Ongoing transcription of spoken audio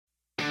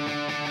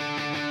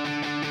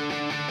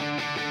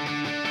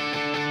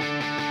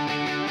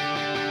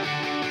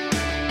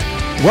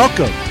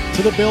Welcome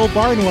to the Bill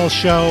Barnwell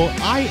Show.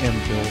 I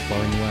am Bill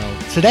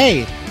Barnwell.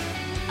 Today,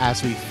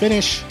 as we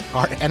finish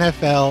our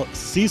NFL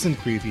season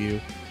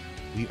preview,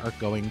 we are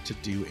going to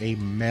do a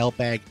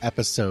mailbag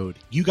episode.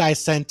 You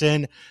guys sent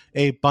in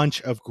a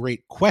bunch of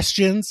great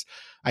questions.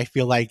 I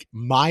feel like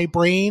my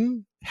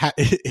brain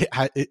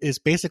is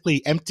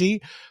basically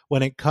empty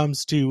when it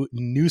comes to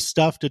new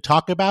stuff to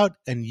talk about.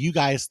 And you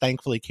guys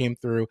thankfully came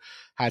through,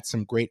 had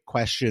some great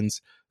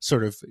questions,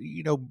 sort of,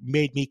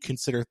 made me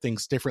consider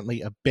things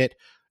differently a bit,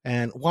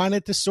 and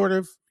wanted to sort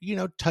of,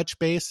 touch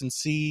base and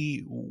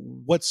see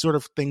what sort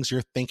of things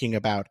you're thinking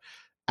about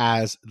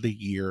as the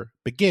year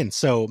begins.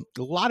 So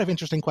a lot of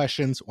interesting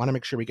questions. Want to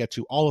make sure we get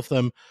to all of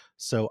them.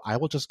 So I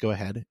will just go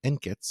ahead and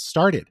get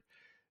started.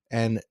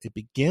 And it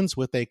begins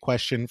with a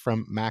question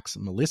from Max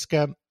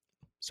Maliska.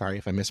 Sorry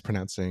if I'm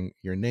mispronouncing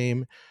your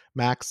name,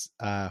 Max.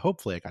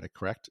 Hopefully I got it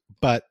correct.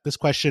 But this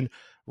question,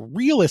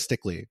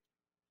 realistically,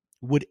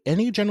 would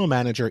any general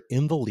manager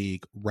in the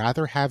league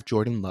rather have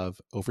Jordan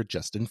Love over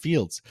Justin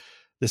Fields?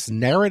 This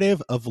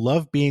narrative of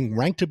Love being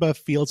ranked above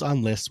Fields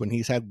on lists when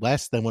he's had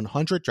less than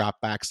 100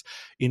 dropbacks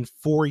in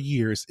 4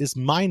 years is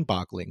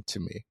mind-boggling to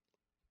me.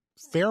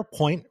 Fair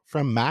point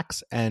from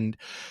Max, and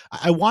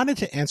I wanted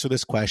to answer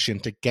this question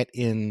to get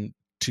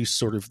into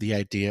sort of the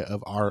idea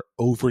of our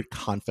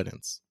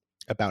overconfidence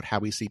about how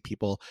we see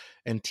people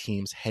and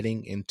teams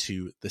heading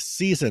into the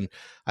season.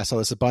 I saw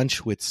this a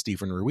bunch with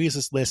Stephen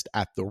Ruiz's list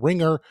at The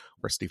Ringer,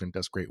 where Stephen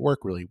does great work,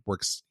 really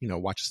works,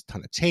 watches a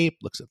ton of tape,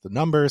 looks at the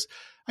numbers.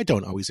 I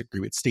don't always agree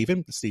with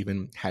Stephen.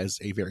 Stephen has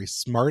a very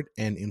smart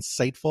and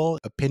insightful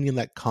opinion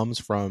that comes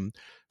from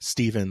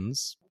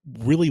Stephen's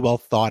really well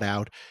thought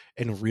out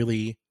and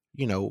really,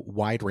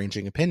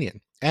 wide-ranging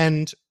opinion.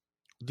 And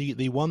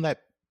the one that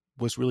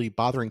was really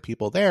bothering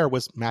people there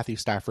was Matthew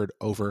Stafford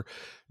over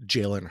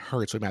Jalen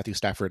Hurts. With Matthew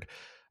Stafford,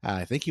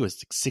 I think he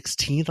was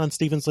 16th on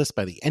Stephen's list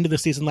by the end of the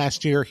season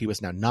last year. He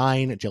was now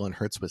 9. Jalen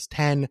Hurts was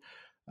 10.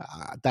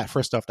 That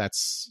first off,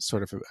 that's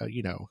sort of,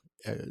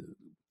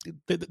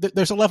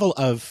 there's a level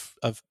of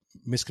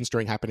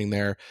misconstruing happening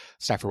there.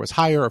 Stafford was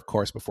higher, of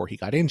course, before he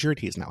got injured.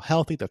 He's now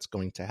healthy. That's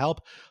going to help.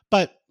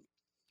 But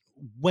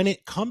when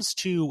it comes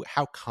to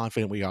how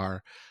confident we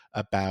are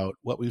about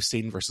what we've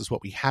seen versus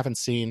what we haven't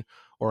seen,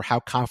 or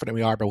how confident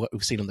we are about what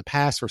we've seen in the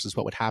past versus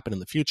what would happen in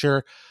the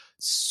future,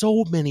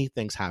 so many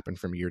things happen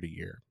from year to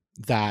year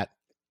that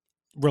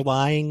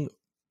relying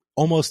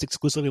almost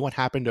exclusively on what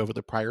happened over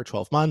the prior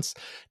 12 months,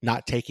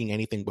 not taking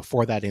anything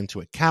before that into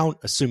account,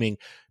 assuming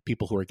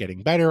people who are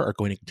getting better are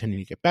going to continue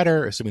to get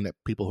better, assuming that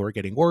people who are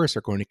getting worse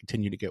are going to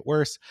continue to get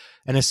worse,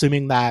 and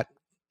assuming that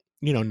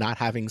not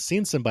having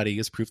seen somebody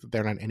is proof that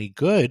they're not any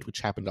good,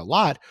 which happened a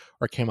lot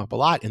or came up a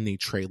lot in the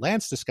Trey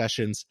Lance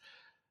discussions.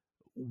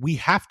 We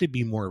have to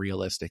be more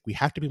realistic. We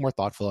have to be more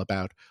thoughtful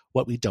about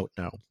what we don't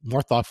know,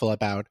 more thoughtful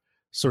about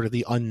sort of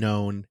the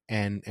unknown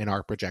and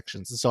our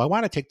projections. And so I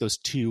want to take those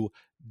two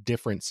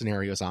different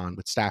scenarios on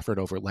with Stafford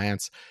over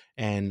Lance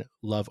and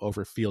Love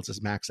over Fields, as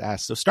Max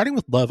asked. So starting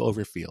with Love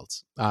over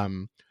Fields.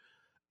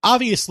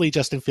 Obviously,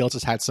 Justin Fields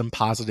has had some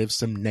positives,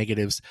 some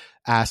negatives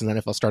as an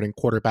NFL starting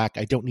quarterback.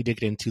 I don't need to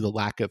get into the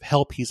lack of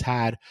help he's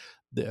had.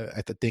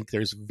 I think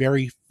there's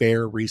very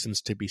fair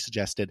reasons to be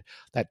suggested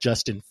that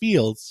Justin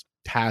Fields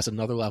has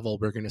another level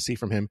we're going to see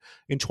from him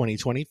in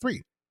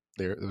 2023.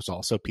 There's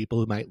also people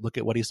who might look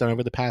at what he's done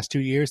over the past 2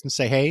 years and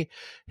say, hey,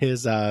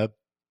 his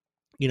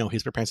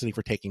propensity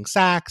for taking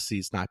sacks,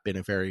 he's not been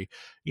a very,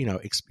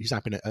 he's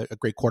not been a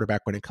great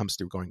quarterback when it comes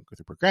to going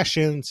through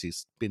progressions.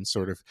 He's been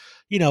sort of,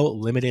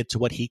 limited to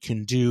what he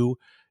can do.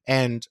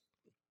 And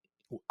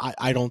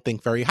I don't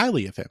think very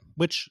highly of him,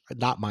 which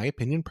not my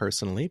opinion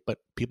personally, but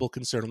people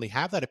can certainly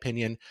have that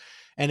opinion.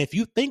 And if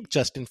you think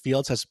Justin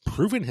Fields has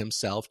proven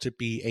himself to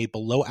be a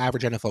below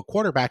average NFL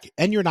quarterback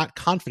and you're not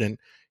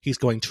confident he's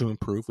going to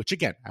improve, which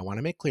again, I want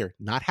to make clear,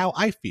 not how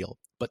I feel,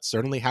 but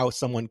certainly how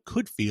someone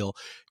could feel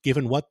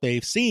given what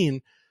they've seen,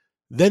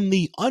 then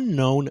the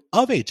unknown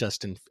of a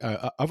Jordan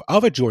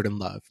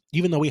Love,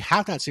 even though we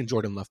have not seen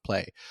Jordan Love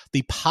play,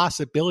 the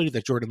possibility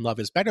that Jordan Love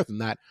is better than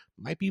that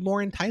might be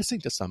more enticing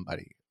to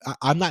somebody.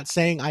 I'm not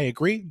saying I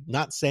agree,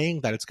 not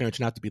saying that it's going to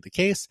turn out to be the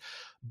case,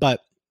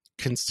 but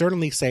can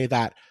certainly say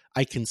that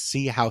I can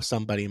see how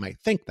somebody might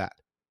think that.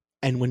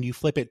 And when you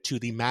flip it to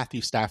the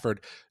Matthew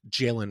Stafford,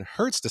 Jalen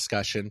Hurts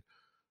discussion,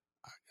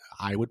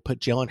 I would put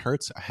Jalen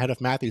Hurts ahead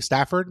of Matthew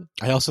Stafford.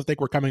 I also think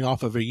we're coming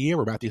off of a year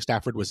where Matthew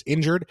Stafford was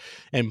injured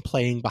and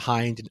playing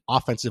behind an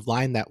offensive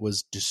line that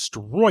was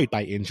destroyed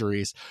by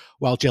injuries,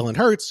 while Jalen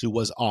Hurts, who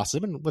was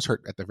awesome and was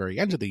hurt at the very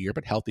end of the year,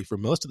 but healthy for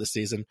most of the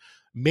season,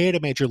 made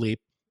a major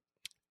leap,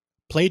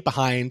 played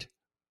behind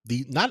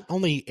the not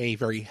only a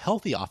very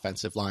healthy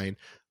offensive line,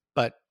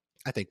 but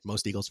I think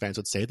most Eagles fans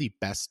would say the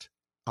best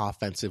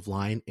offensive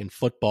line in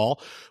football,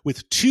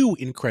 with two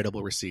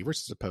incredible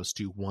receivers as opposed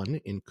to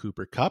one in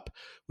Cooper Kupp,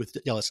 with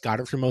Dallas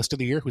Goedert for most of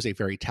the year, who's a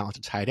very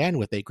talented tight end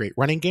with a great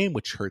running game,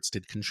 which Hurts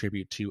did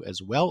contribute to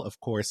as well. Of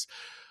course,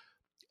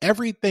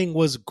 everything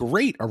was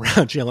great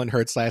around Jalen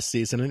Hurts last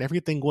season, and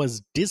everything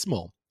was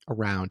dismal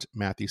around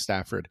Matthew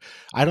Stafford.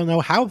 I don't know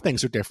how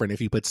things are different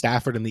if you put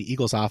Stafford in the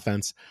Eagles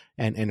offense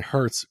and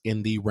Hurts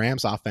in the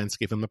Rams offense,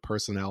 given the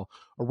personnel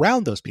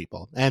around those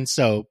people. And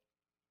so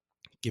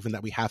given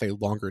that we have a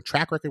longer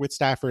track record with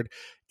Stafford,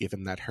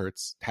 given that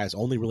Hurts has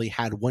only really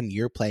had 1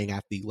 year playing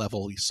at the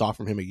level we saw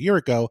from him a year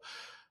ago,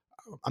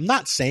 I'm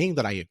not saying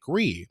that I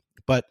agree,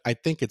 but I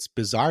think it's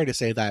bizarre to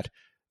say that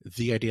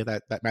the idea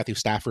that Matthew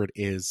Stafford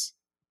is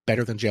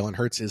better than Jalen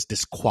Hurts is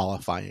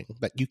disqualifying,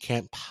 that you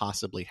can't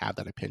possibly have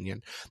that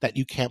opinion, that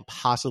you can't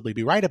possibly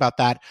be right about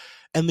that.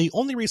 And the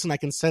only reason I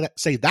can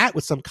say that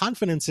with some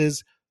confidence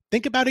is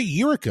think about a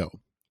year ago.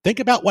 Think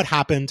about what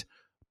happened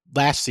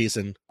last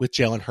season with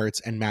Jalen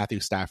Hurts and Matthew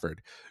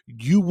Stafford.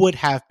 You would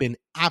have been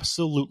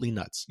absolutely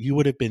nuts. You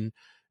would have been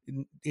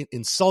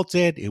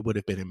insulted. It would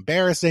have been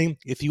embarrassing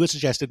if you had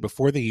suggested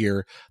before the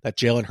year that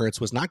Jalen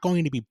Hurts was not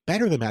going to be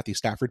better than Matthew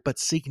Stafford, but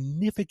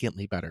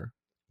significantly better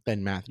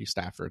than Matthew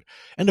Stafford.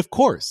 And of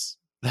course,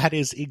 that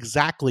is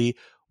exactly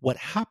what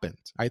happened.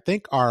 I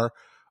think our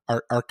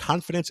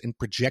confidence in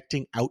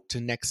projecting out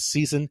to next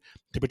season,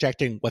 to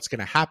projecting what's going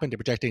to happen, to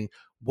projecting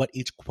what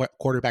each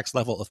quarterback's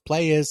level of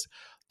play is,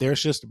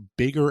 there's just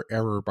bigger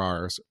error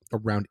bars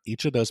around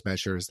each of those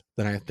measures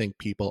than I think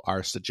people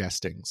are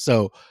suggesting.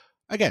 So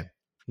again,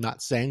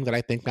 not saying that I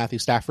think Matthew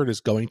Stafford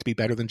is going to be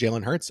better than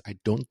Jalen Hurts. I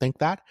don't think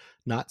that.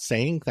 Not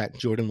saying that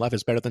Jordan Love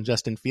is better than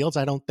Justin Fields.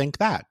 I don't think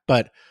that.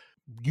 But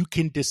you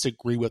can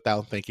disagree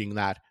without thinking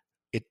that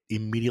it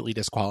immediately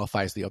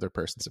disqualifies the other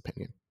person's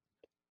opinion.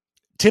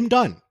 Tim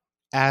Dunn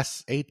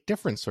asks a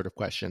different sort of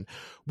question.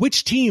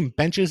 Which team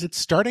benches its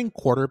starting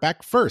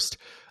quarterback first?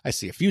 I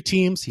see a few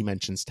teams. He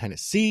mentions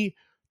Tennessee,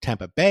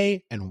 Tampa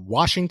Bay, and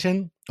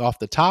Washington off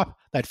the top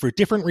that for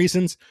different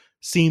reasons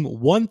seem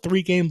 1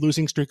 3-game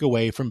losing streak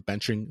away from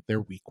benching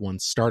their week 1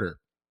 starter.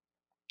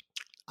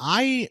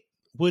 I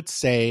would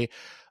say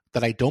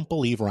that I don't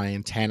believe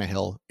Ryan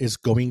Tannehill is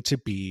going to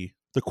be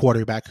the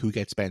quarterback who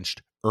gets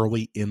benched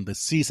early in the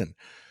season.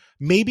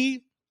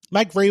 Maybe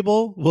Mike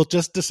Vrabel will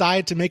just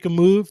decide to make a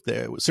move.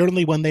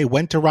 Certainly when they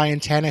went to Ryan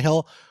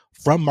Tannehill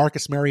from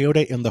Marcus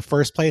Mariota in the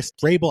first place,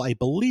 Vrabel, I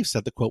believe,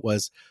 said the quote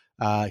was,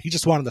 he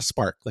just wanted the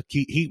spark. Like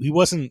he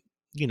wasn't,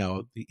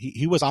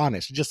 he was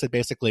honest. He just said,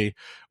 basically,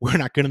 we're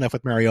not good enough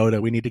with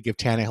Mariota. We need to give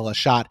Tannehill a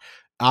shot.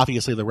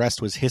 Obviously, the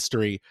rest was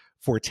history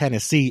for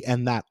Tennessee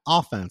and that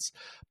offense.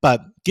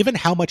 But given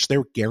how much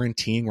they're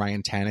guaranteeing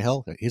Ryan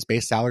Tannehill, his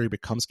base salary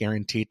becomes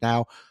guaranteed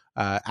now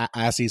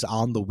as he's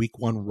on the week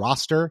 1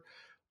 roster.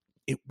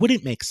 It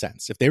wouldn't make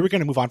sense. If they were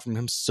going to move on from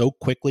him so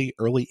quickly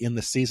early in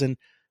the season,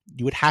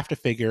 you would have to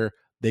figure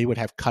they would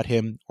have cut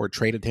him or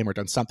traded him or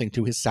done something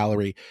to his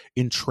salary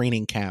in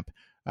training camp,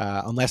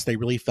 unless they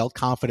really felt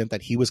confident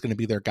that he was going to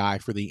be their guy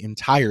for the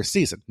entire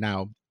season.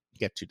 Now,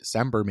 get to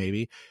December,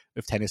 maybe,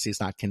 if Tennessee's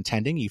not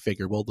contending, you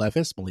figure Will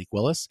Levis, Malik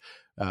Willis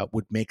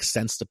would make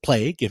sense to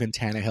play, given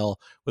Tannehill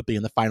would be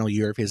in the final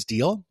year of his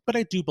deal. But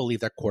I do believe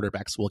that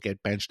quarterbacks will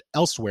get benched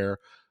elsewhere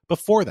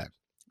before then.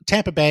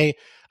 Tampa Bay,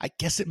 I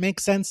guess it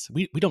makes sense.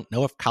 We don't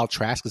know if Kyle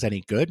Trask is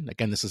any good.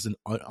 Again, this is an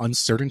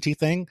uncertainty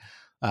thing.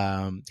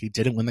 He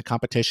didn't win the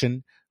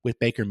competition with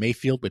Baker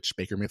Mayfield, which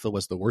Baker Mayfield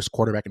was the worst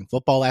quarterback in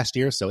football last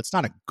year. So it's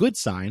not a good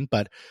sign,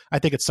 but I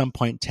think at some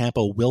point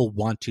Tampa will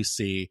want to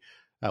see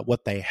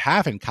what they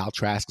have in Kyle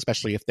Trask,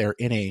 especially if they're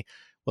in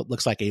what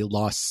looks like a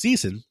lost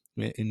season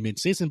in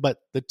midseason. But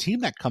the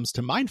team that comes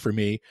to mind for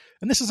me,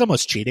 and this is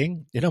almost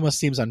cheating, it almost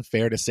seems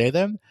unfair to say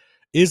them,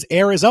 is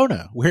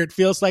Arizona, where it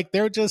feels like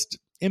they're just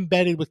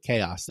embedded with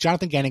chaos.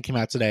 Jonathan Gannon came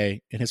out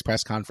today in his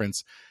press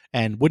conference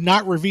and would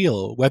not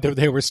reveal whether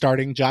they were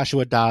starting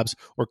Joshua Dobbs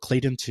or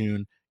Clayton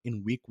Tune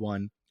in week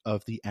 1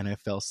 of the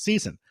NFL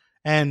season.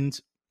 And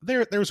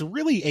there's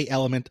really an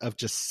element of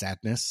just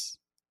sadness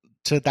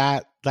to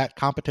that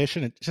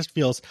competition. It just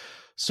feels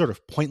sort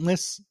of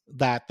pointless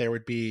that there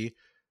would be,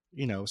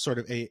 sort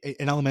of an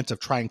element of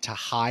trying to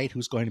hide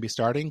who's going to be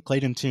starting.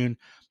 Clayton Tune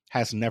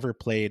has never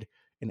played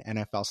an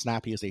NFL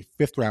snap. He is a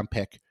 5th round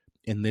pick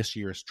in this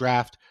year's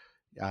draft.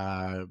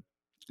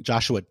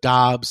 Joshua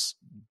Dobbs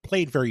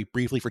played very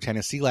briefly for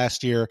Tennessee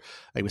last year.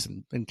 He was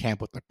in camp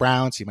with the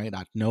Browns. He might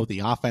not know the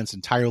offense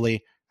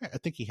entirely. I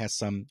think he has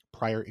some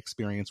prior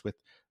experience with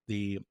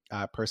the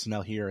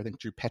personnel here. I think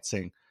Drew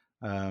Petzing,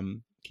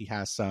 he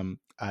has some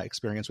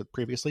experience with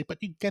previously,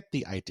 but you get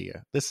the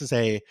idea. This is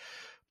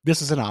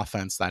an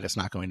offense that is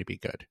not going to be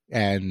good.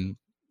 And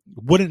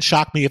wouldn't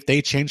shock me if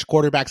they change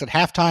quarterbacks at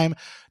halftime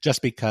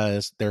just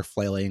because they're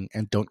flailing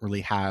and don't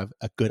really have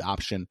a good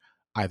option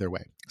either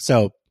way.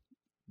 So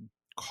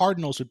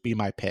Cardinals would be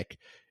my pick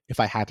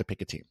if I had to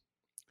pick a team.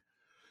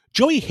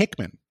 Joey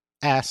Hickman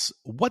asks,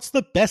 what's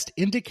the best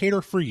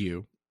indicator for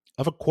you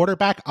of a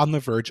quarterback on the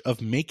verge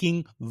of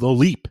making the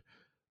leap,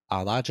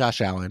 a la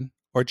Josh Allen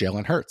or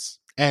Jalen Hurts?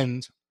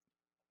 And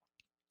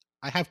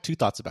I have 2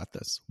 thoughts about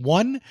this.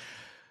 One,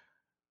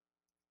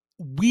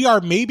 we are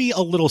maybe a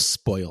little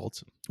spoiled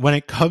when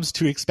it comes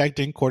to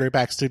expecting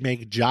quarterbacks to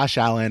make Josh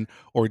Allen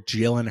or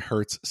Jalen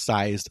Hurts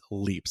sized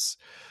leaps,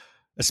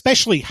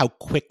 especially how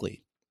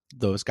quickly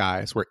those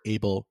guys were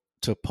able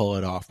to pull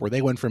it off, where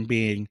they went from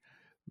being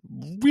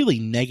really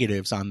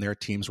negatives on their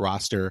team's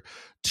roster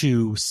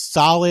to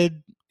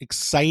solid,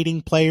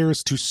 exciting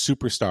players to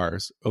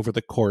superstars over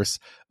the course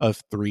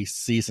of 3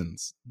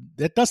 seasons.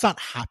 That does not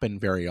happen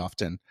very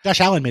often.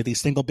 Josh Allen made the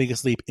single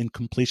biggest leap in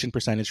completion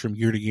percentage from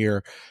year to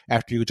year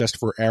after you adjust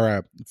for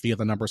era via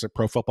the numbers at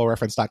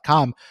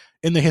ProFootballReference.com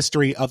in the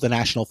history of the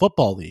National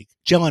Football League.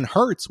 Jalen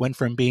Hurts went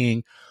from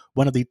being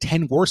one of the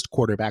 10 worst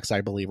quarterbacks,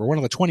 I believe, or one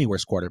of the 20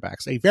 worst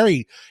quarterbacks. A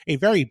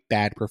very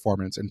bad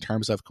performance in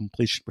terms of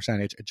completion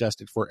percentage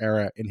adjusted for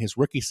era in his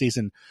rookie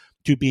season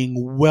to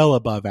being well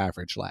above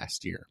average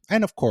last year.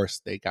 And of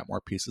course, they got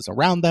more pieces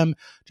around them.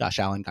 Josh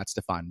Allen got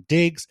Stephon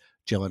Diggs.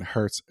 Jalen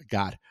Hurts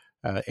got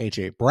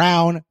A.J.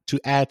 Brown to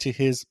add to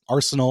his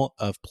arsenal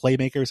of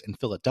playmakers in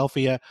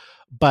Philadelphia.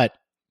 But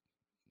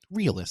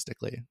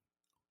realistically,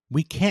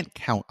 we can't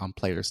count on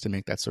players to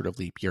make that sort of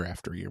leap year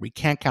after year. We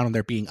can't count on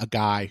there being a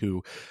guy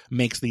who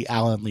makes the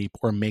Allen leap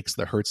or makes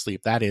the Hurts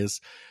leap. That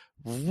is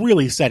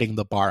really setting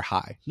the bar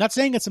high. Not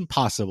saying it's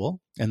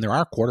impossible, and there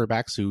are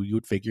quarterbacks who you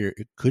would figure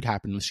it could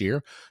happen this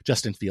year.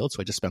 Justin Fields,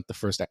 who I just spent the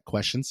first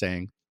question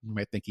saying you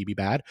might think he'd be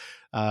bad.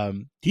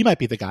 He might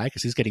be the guy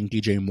because he's getting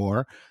DJ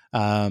Moore.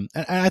 And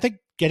I think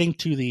getting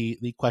to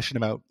the question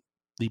about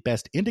the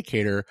best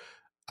indicator,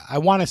 I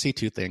want to see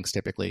 2 things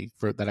typically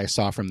that I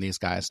saw from these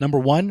guys. Number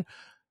one,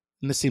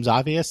 and this seems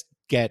obvious,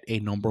 get a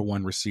number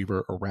 1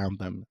 receiver around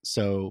them.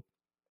 So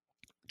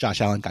Josh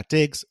Allen got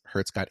Diggs,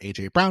 Hurts got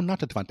A.J. Brown.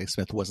 Not that Devontae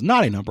Smith was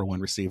not a number 1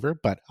 receiver,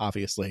 but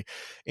obviously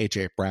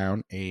A.J.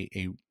 Brown,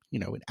 an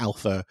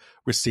alpha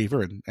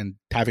receiver, and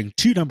having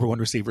 2 number 1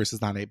 receivers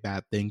is not a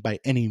bad thing by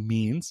any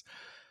means.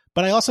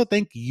 But I also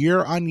think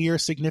year-on-year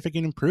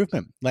significant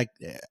improvement. Like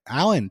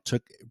Allen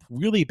took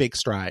really big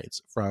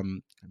strides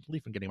from, I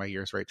believe I'm getting my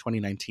years right,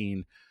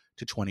 2019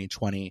 to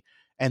 2020.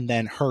 And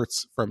then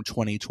Hurts from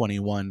 2020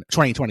 to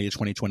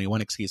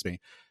 2021,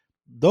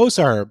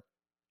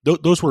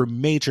 Those were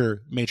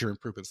major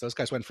improvements. Those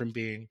guys went from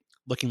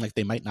looking like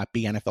they might not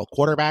be NFL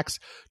quarterbacks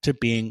to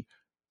being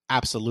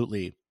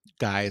absolutely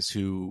guys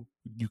who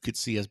you could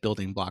see as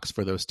building blocks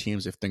for those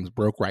teams if things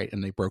broke right,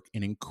 and they broke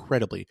in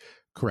incredibly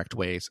correct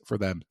ways for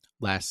them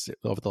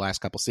over the last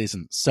couple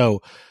seasons.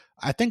 So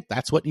I think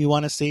that's what you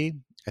want to see.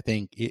 I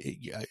think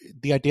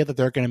the idea that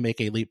they're going to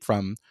make a leap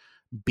from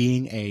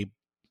being a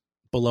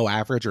below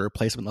average or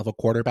replacement level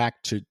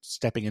quarterback to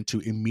stepping into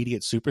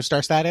immediate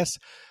superstar status,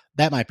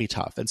 that might be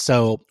tough. And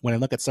so when I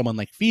look at someone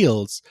like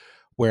Fields,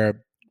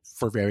 where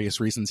for various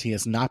reasons he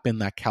has not been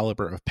that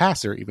caliber of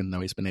passer, even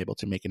though he's been able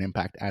to make an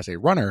impact as a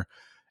runner,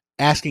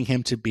 asking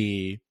him to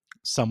be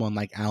someone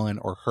like Allen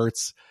or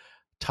Hurts,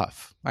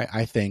 tough.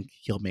 I think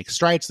he'll make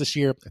strides this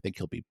year. I think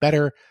he'll be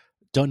better.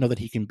 Don't know that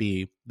he can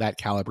be that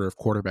caliber of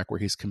quarterback where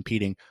he's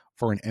competing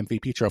for an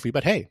MVP trophy,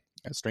 but hey,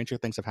 stranger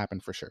things have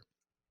happened for sure.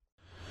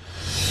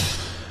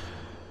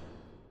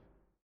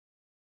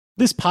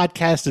 This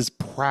podcast is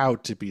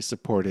proud to be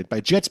supported by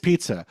Jets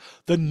Pizza,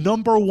 the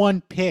number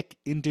 1 pick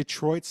in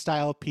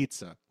Detroit-style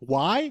pizza.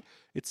 Why?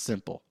 It's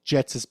simple.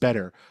 Jets is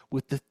better.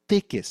 With the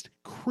thickest,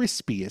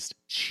 crispiest,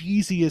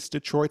 cheesiest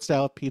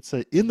Detroit-style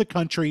pizza in the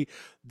country,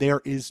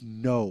 there is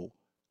no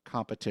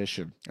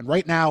competition. And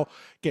right now,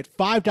 get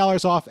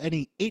 $5 off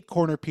any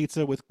 8-corner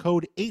pizza with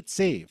code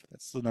 8SAVE.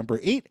 That's the number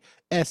 8,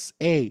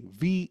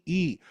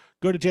 SAVE.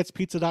 Go to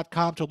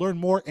jetspizza.com to learn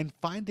more and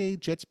find a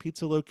Jets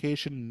Pizza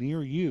location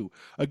near you.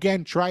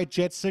 Again, try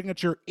Jet's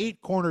signature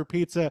 8-corner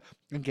pizza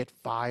and get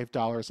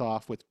 $5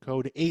 off with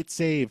code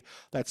 8SAVE.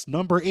 That's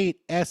number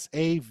 8,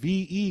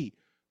 SAVE.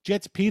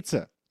 Jets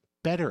Pizza.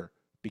 Better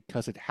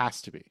because it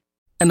has to be.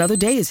 Another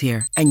day is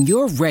here, and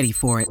you're ready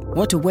for it.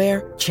 What to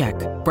wear? Check.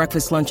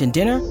 Breakfast, lunch, and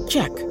dinner?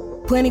 Check.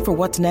 Planning for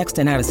what's next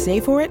and how to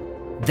save for it?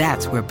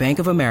 That's where Bank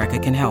of America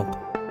can help.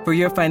 For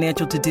your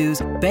financial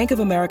to-dos, Bank of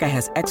America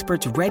has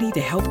experts ready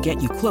to help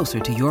get you closer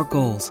to your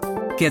goals.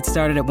 Get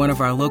started at one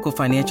of our local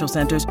financial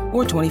centers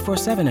or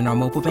 24/7 in our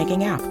mobile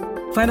banking app.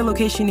 Find a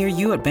location near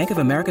you at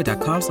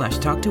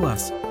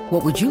bankofamerica.com/talktous.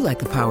 What would you like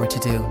the power to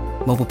do?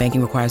 Mobile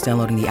banking requires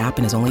downloading the app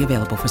and is only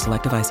available for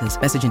select devices.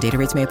 Message and data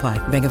rates may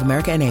apply. Bank of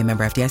America N.A.,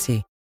 member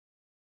FDIC.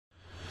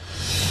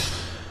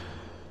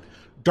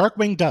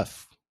 Darkwing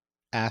Duff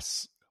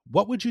asks,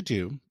 what would you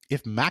do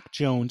if Mac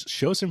Jones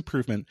shows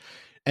improvement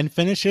and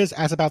finishes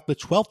as about the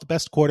 12th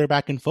best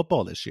quarterback in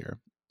football this year?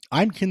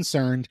 I'm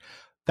concerned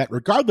that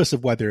regardless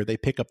of whether they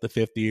pick up the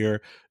 5th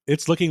year,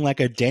 it's looking like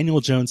a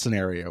Daniel Jones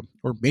scenario,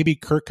 or maybe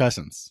Kirk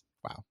Cousins.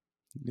 Wow.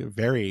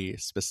 Very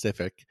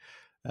specific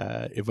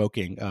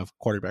evoking of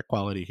quarterback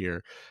quality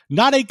here.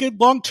 Not a good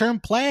long-term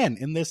plan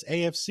in this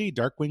AFC,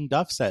 Darkwing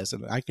Duff says,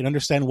 and I can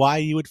understand why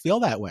you would feel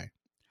that way.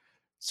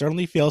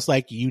 Certainly feels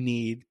like you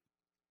need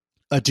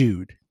a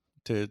dude,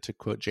 to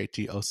quote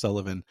JT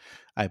O'Sullivan,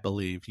 I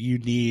believe. You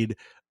need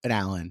an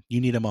Allen, you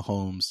need a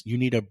Mahomes, you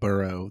need a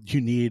Burrow, you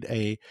need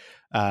a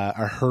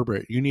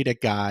Herbert, you need a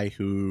guy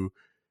who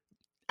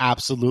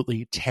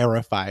absolutely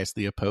terrifies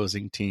the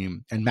opposing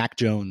team. And Mac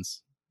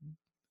Jones,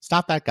 it's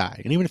not that guy.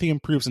 And even if he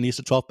improves and he's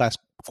the 12th best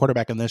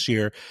quarterback in this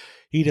year,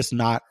 he does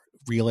not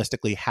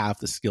realistically have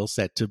the skill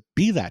set to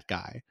be that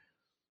guy.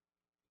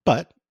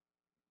 But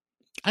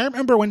I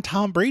remember when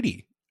Tom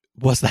Brady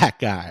was that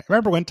guy. I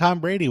remember when Tom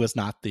Brady was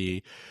not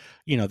the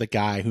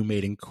guy who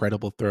made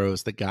incredible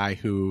throws, the guy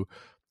who,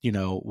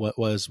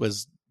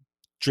 was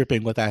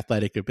dripping with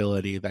athletic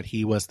ability, that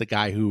he was the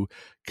guy who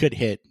could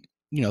hit,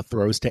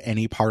 throws to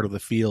any part of the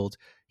field.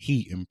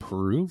 He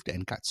improved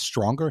and got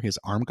stronger. His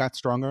arm got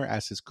stronger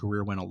as his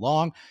career went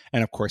along.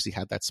 And of course, he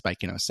had that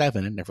spike in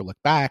 07 and never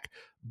looked back.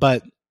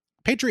 But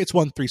Patriots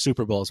won 3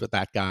 Super Bowls with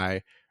that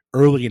guy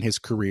early in his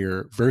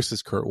career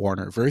versus Kurt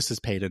Warner, versus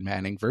Peyton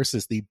Manning,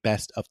 versus the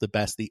best of the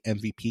best, the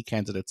MVP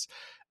candidates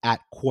at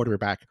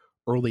quarterback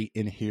early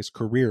in his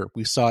career.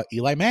 We saw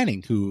Eli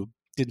Manning, who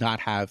did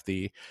not have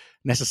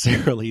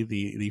necessarily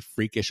the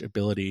freakish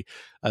ability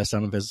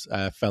some of his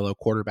fellow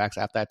quarterbacks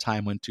at that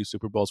time won 2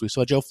 Super Bowls. We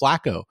saw Joe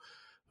Flacco,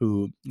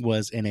 who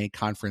was in a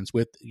conference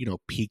with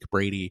peak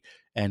Brady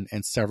and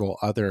several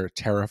other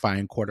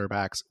terrifying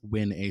quarterbacks,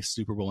 win a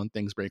Super Bowl and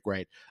things break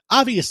right.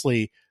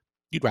 Obviously,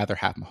 you'd rather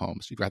have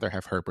Mahomes, you'd rather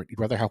have Herbert, you'd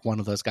rather have one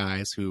of those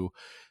guys who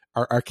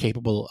are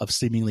capable of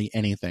seemingly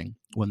anything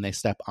when they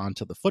step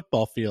onto the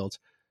football field.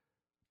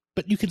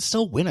 But you can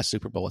still win a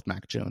Super Bowl with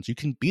Mac Jones. You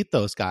can beat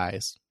those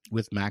guys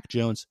with Mac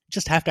Jones. You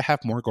just have to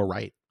have more go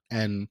right.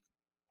 And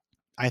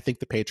I think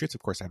the Patriots,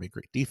 of course, have a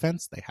great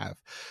defense. They have,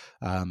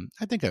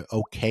 I think, an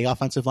okay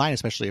offensive line,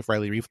 especially if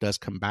Riley Reif does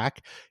come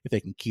back. If they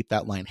can keep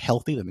that line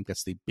healthy, I think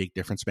that's the big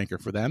difference maker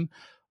for them.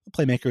 The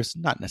playmakers,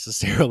 not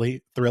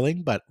necessarily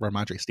thrilling, but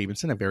Ramondre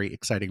Stevenson, a very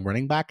exciting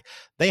running back.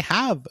 They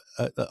have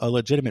a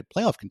legitimate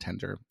playoff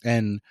contender.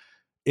 And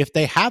if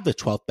they have the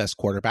 12th best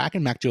quarterback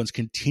and Mac Jones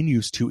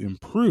continues to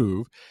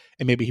improve,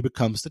 and maybe he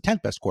becomes the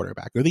 10th best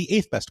quarterback or the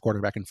 8th best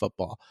quarterback in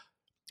football,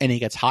 and he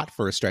gets hot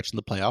for a stretch in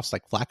the playoffs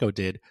like Flacco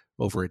did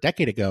over a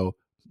decade ago,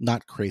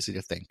 not crazy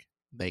to think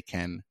they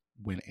can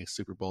win a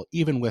Super Bowl,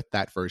 even with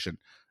that version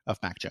of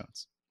Mac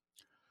Jones.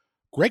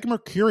 Greg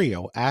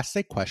Mercurio asks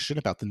a question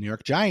about the New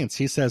York Giants.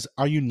 He says,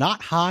 are you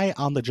not high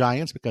on the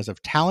Giants because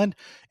of talent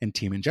and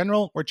team in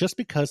general, or just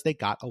because they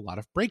got a lot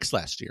of breaks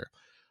last year?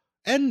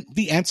 And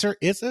the answer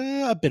is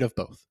a bit of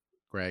both,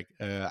 Greg.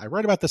 I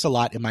wrote about this a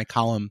lot in my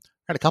column.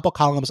 I had a couple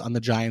columns on the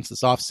Giants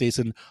this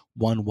offseason.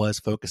 One was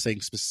focusing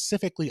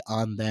specifically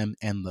on them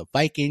and the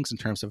Vikings in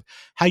terms of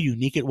how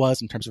unique it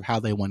was, in terms of how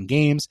they won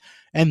games.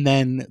 And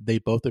then they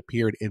both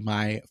appeared in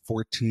my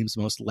 4 teams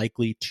most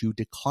likely to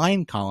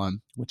decline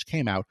column, which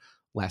came out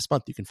last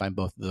month. You can find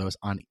both of those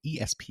on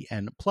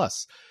ESPN+.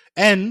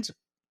 And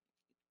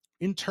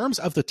in terms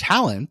of the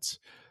talent,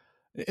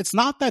 it's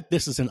not that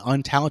this is an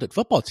untalented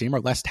football team or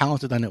less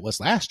talented than it was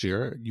last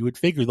year. You would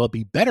figure they'll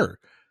be better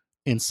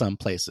in some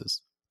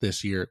places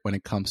this year when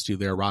it comes to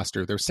their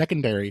roster. Their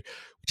secondary,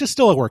 which is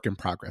still a work in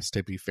progress,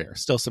 to be fair.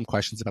 Still some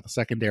questions about the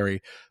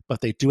secondary,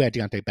 but they do add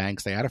Deonte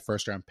Banks. They add a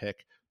first-round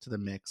pick to the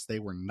mix. They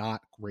were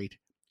not great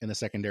in the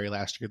secondary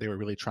last year. They were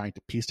really trying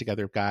to piece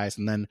together guys.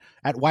 And then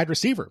at wide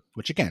receiver,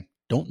 which again,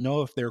 don't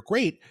know if they're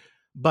great,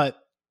 but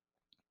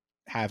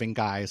having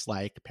guys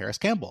like Paris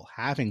Campbell,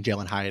 having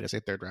Jalen Hyatt as a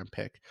 3rd-round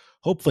pick,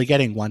 hopefully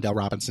getting Wan'Dale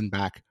Robinson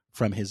back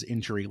from his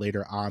injury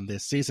later on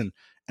this season.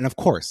 And of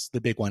course,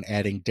 the big one,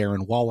 adding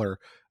Darren Waller,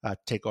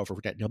 take over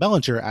for Daniel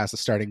Bellinger as the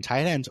starting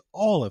tight end.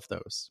 All of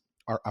those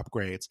are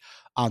upgrades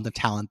on the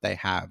talent they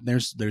have.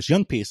 There's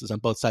young pieces on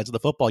both sides of the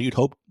football you'd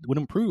hope would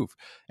improve.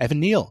 Evan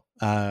Neal,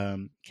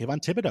 Kayvon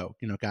Thibodeau,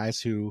 guys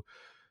who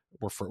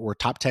were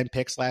top 10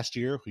 picks last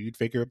year, who you'd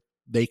figure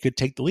they could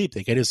take the leap.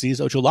 They get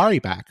Azeez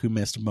Ojulari back, who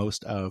missed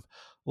most of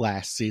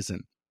last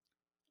season.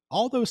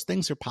 All those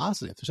things are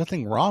positive. There's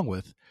nothing wrong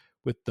with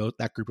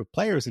that group of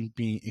players and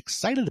being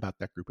excited about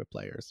that group of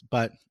players.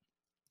 But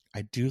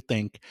I do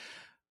think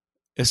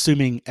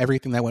assuming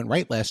everything that went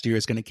right last year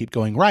is going to keep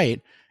going right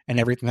and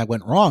everything that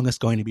went wrong is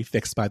going to be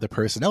fixed by the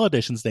personnel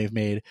additions they've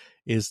made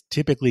is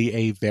typically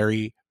a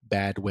very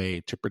bad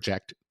way to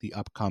project the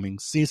upcoming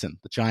season.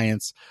 The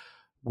Giants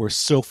were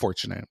so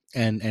fortunate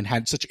and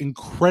had such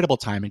incredible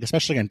timing,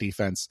 especially on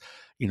defense.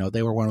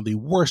 They were one of the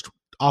worst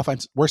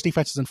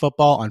defenses in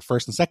football on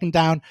 1st and 2nd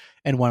down,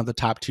 and one of the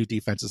top 2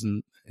 defenses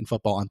in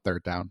football on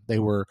 3rd down. They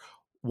were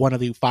one of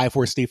the 5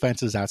 worst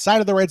defenses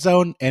outside of the red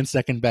zone and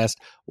 2nd best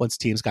once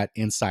teams got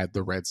inside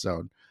the red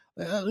zone.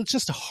 It's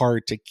just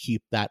hard to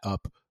keep that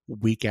up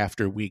week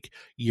after week,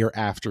 year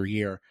after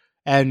year.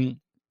 And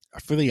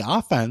for the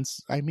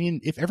offense, I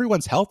mean, if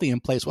everyone's healthy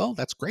and plays well,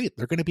 that's great.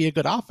 They're going to be a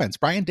good offense.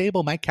 Brian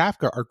Daboll, Mike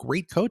Kafka are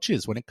great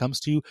coaches when it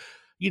comes to,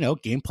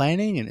 game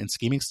planning and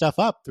scheming stuff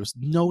up. There's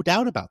no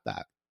doubt about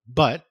that.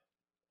 But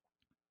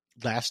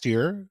last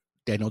year,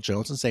 Daniel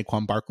Jones and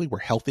Saquon Barkley were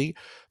healthy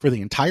for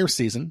the entire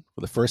season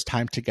for the first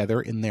time together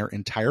in their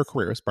entire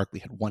careers. Barkley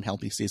had one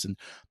healthy season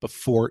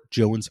before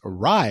Jones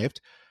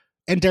arrived.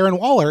 And Darren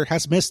Waller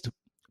has missed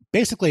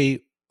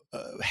basically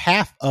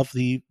half of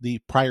the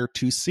prior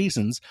 2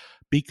 seasons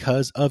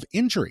because of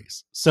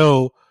injuries.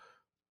 So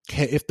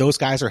if those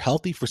guys are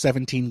healthy for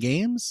 17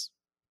 games,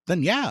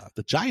 then yeah,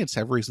 the Giants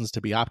have reasons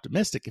to be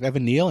optimistic. If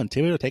Evan Neal and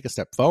Thibodeau take a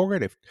step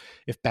forward,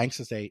 if Banks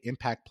is a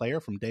impact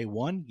player from day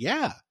one,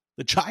 yeah,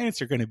 the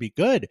Giants are going to be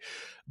good.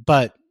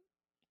 But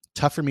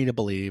tough for me to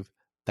believe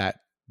that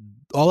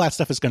all that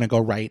stuff is going to go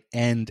right,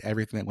 and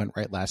everything that went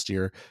right last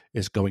year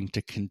is going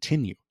to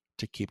continue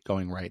to keep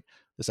going right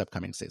this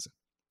upcoming season.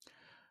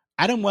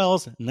 Adam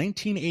Wells,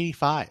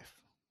 1985,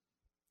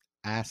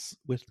 asks,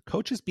 with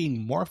coaches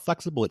being more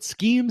flexible at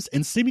schemes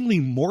and seemingly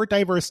more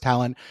diverse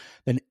talent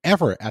than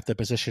ever at the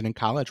position in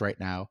college right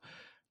now,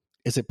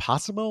 is it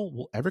possible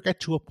we'll ever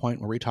get to a point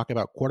where we talk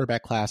about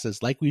quarterback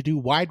classes like we do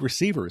wide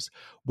receivers,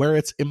 where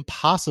it's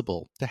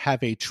impossible to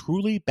have a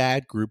truly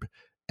bad group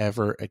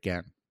ever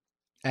again?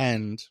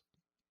 And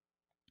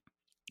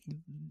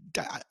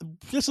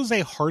this is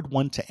a hard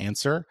one to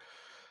answer.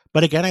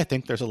 But again, I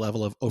think there's a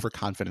level of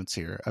overconfidence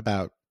here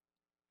about,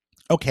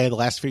 okay, the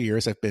last few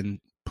years have been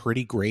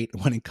pretty great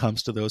when it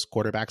comes to those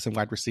quarterbacks and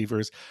wide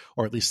receivers,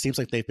 or at least seems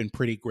like they've been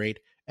pretty great,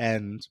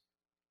 and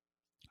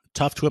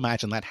tough to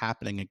imagine that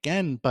happening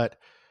again. But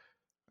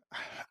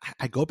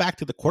I go back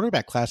to the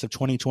quarterback class of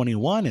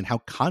 2021 and how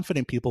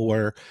confident people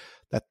were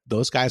that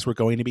those guys were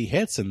going to be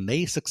hits, and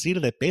they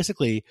succeeded at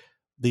basically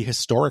the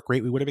historic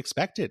rate we would have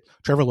expected.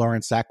 Trevor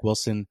Lawrence, Zach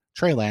Wilson,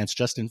 Trey Lance,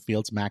 Justin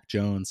Fields, Mac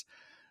Jones.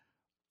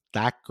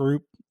 That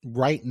group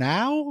right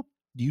now,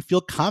 do you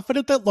feel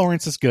confident that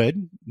Lawrence is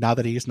good now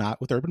that he's not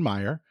with Urban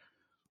Meyer?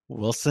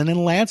 Wilson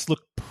and Lance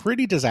look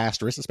pretty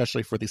disastrous,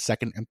 especially for the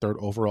second and third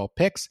overall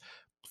picks.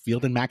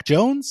 Field and Mac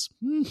Jones,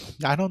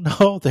 I don't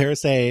know.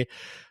 There's an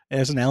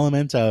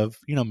element of,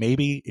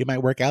 maybe it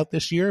might work out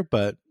this year,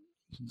 but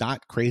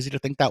not crazy to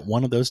think that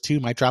one of those two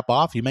might drop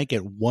off. You might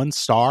get one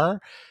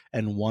star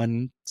and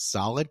one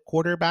solid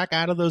quarterback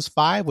out of those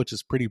five, which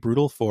is pretty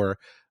brutal for,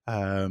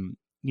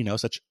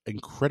 such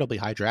incredibly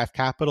high draft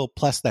capital.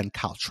 Plus then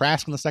Kyle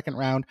Trask in the second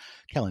round,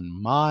 Kellen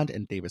Mond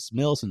and Davis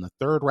Mills in the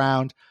third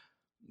round.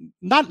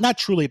 Not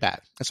truly bad.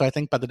 And so I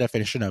think by the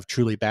definition of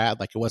truly bad,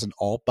 like it wasn't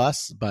all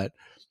busts, but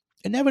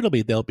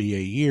inevitably there'll be a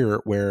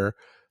year where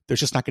there's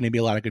just not going to be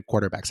a lot of good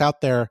quarterbacks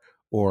out there,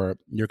 or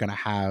you're going to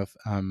have,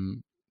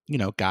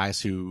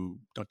 guys who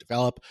don't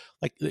develop.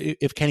 Like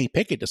if Kenny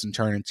Pickett doesn't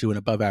turn into an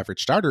above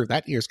average starter,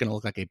 that year's going to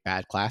look like a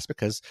bad class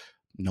because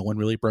no one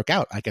really broke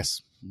out. I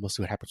guess we'll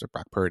see what happens with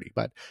Brock Purdy.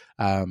 But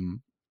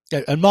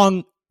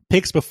among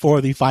picks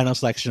before the final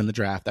selection in the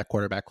draft, that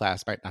quarterback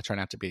class might not turn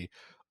out to be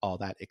all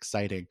that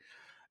exciting.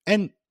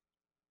 And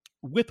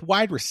with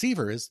wide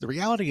receivers, the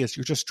reality is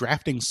you're just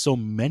drafting so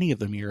many of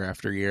them year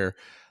after year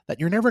that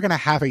you're never going to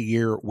have a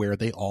year where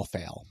they all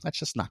fail. That's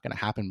just not going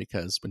to happen,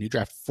 because when you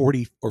draft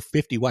 40 or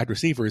 50 wide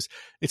receivers,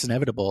 it's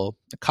inevitable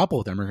a couple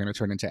of them are going to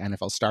turn into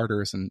NFL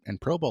starters and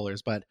Pro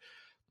Bowlers. But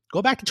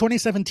go back to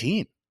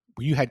 2017,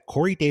 where you had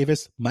Corey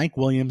Davis, Mike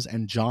Williams,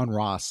 and John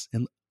Ross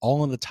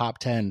all in the top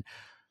 10.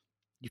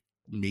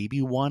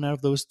 Maybe one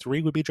of those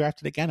three would be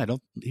drafted again.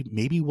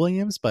 Maybe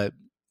Williams, but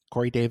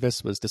Corey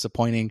Davis was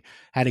disappointing,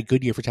 had a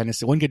good year for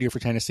Tennessee, one good year for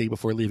Tennessee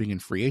before leaving in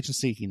free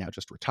agency. He now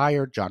just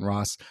retired. John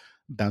Ross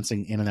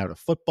bouncing in and out of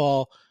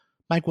football.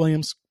 Mike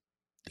Williams,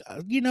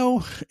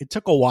 it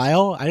took a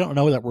while. I don't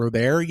know that we're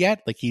there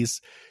yet. Like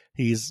he's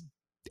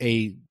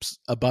a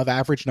above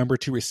average number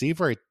 2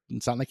 receiver.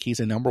 It's not like he's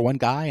a number 1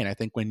 guy. And I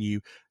think when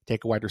you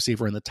take a wide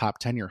receiver in the top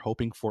 10, you're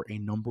hoping for a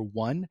number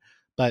 1,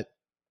 but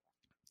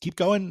keep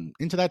going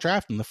into that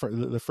draft. In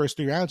the first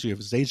 3 rounds, you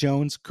have Zay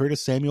Jones,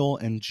 Curtis Samuel,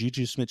 and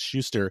Juju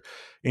Smith-Schuster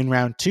in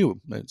round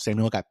 2.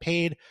 Samuel got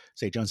paid.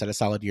 Zay Jones had a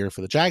solid year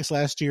for the Jags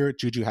last year.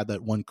 Juju had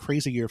that one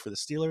crazy year for the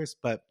Steelers,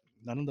 but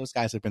none of those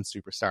guys have been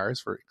superstars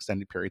for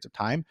extended periods of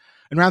time.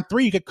 In round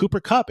 3, you get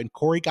Cooper Kupp and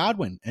Corey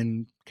Godwin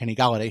and Kenny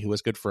Galladay, who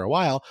was good for a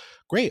while.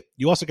 Great.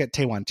 You also get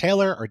Taywan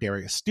Taylor,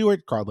 Ardarius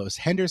Stewart, Carlos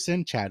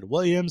Henderson, Chad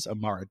Williams,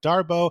 Amara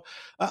Darboh.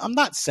 I'm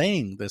not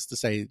saying this to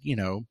say,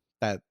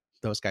 that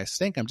those guys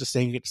stink. I'm just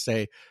saying it to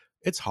say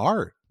it's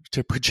hard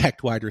to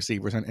project wide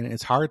receivers, and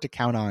it's hard to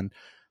count on,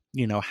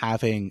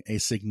 having a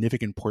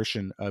significant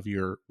portion of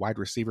your wide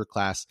receiver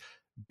class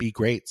be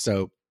great.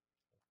 So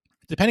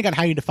depending on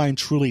how you define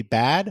truly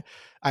bad,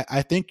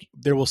 I think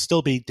there will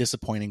still be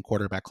disappointing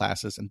quarterback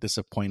classes and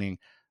disappointing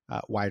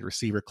wide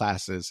receiver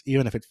classes,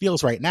 even if it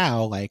feels right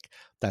now like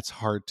that's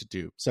hard to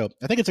do. So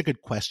I think it's a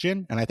good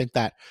question. And I think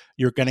that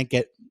you're going to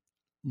get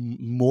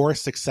more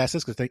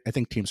successes because I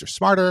think teams are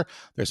smarter.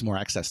 There's more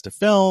access to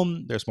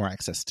film. There's more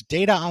access to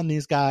data on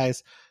these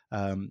guys.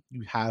 You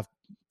have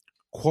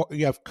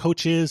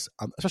coaches,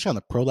 especially on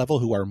the pro level,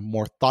 who are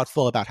more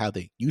thoughtful about how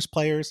they use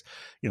players,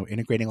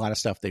 integrating a lot of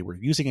stuff they were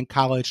using in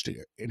college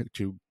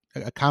to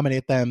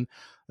accommodate them.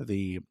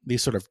 The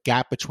sort of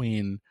gap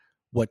between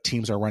what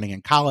teams are running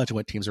in college and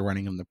what teams are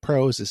running in the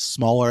pros is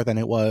smaller than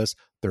it was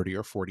 30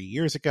 or 40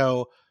 years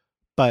ago.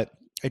 But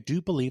I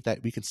do believe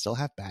that we can still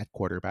have bad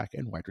quarterback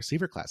and wide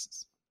receiver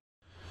classes.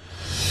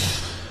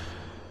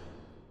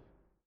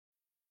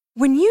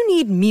 When you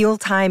need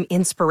mealtime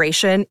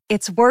inspiration,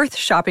 it's worth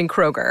shopping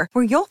Kroger,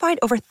 where you'll find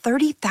over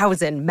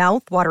 30,000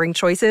 mouth-watering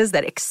choices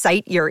that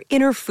excite your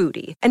inner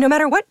foodie. And no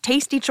matter what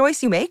tasty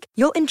choice you make,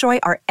 you'll enjoy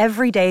our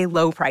everyday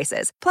low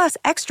prices, plus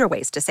extra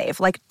ways to save,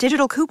 like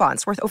digital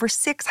coupons worth over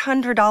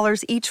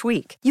 $600 each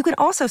week. You can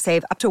also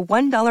save up to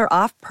 $1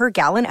 off per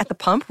gallon at the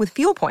pump with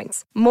fuel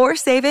points. More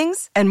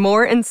savings and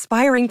more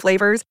inspiring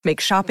flavors make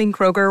shopping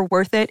Kroger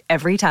worth it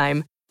every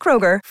time.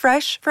 Kroger,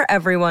 fresh for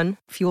everyone.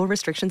 Fuel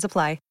restrictions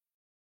apply.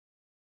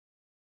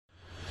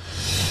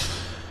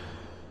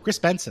 Chris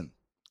Benson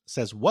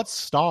says, what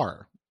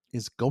star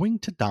is going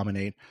to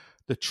dominate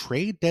the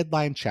trade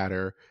deadline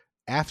chatter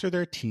after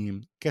their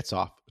team gets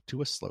off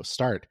to a slow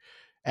start?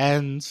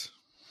 And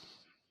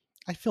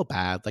I feel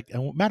bad. Like,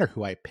 no matter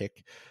who I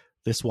pick,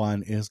 this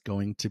one is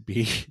going to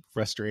be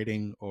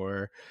frustrating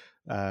or,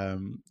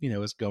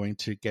 is going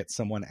to get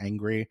someone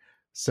angry.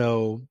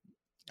 So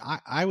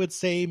I would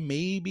say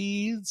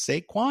maybe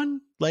Saquon.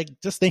 Like,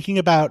 just thinking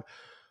about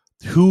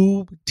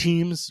who's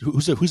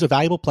a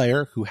valuable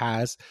player who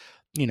has,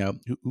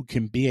 who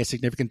can be a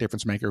significant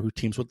difference maker, who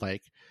teams would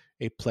like,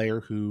 a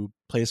player who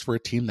plays for a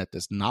team that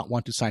does not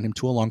want to sign him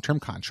to a long-term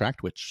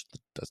contract, which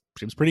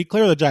seems pretty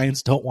clear the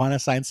Giants don't want to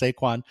sign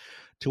Saquon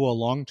to a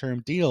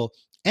long-term deal,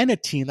 and a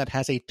team that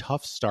has a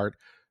tough start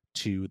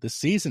to the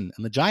season.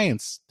 And the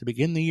Giants, to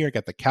begin the year,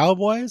 get the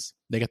Cowboys,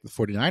 they get the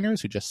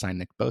 49ers, who just signed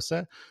Nick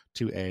Bosa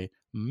to a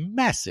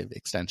massive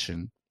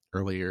extension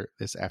earlier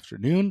this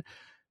afternoon,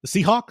 the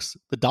Seahawks,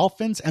 the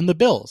Dolphins, and the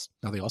Bills.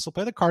 Now, they also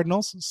play the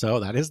Cardinals, so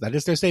that is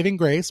their saving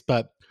grace,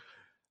 but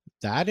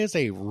that is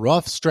a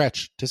rough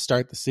stretch to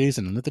start the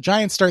season. And if the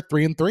Giants start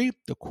 3-3,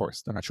 of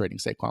course, they're not trading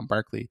Saquon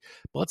Barkley,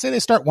 but let's say they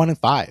start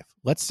 1-5.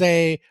 Let's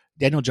say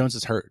Daniel Jones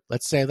is hurt.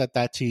 Let's say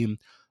that team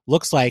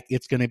looks like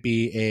it's going to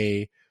be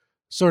a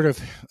sort of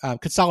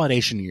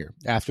consolidation year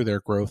after their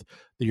growth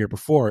the year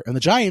before. And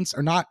the Giants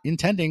are not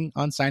intending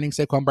on signing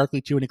Saquon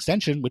Barkley to an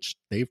extension, which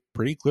they've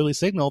pretty clearly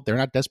signaled they're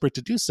not desperate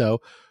to do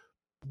so.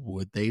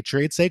 Would they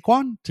trade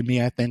Saquon? To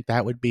me, I think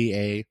that would be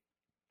a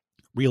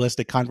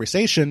realistic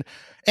conversation.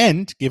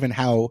 And given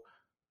how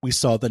we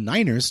saw the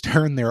Niners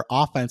turn their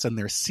offense and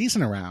their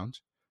season around,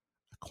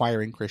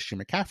 acquiring Christian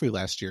McCaffrey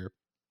last year,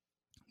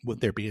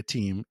 would there be a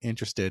team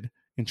interested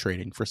in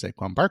trading for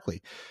Saquon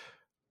Barkley?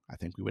 I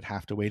think we would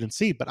have to wait and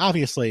see. But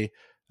obviously,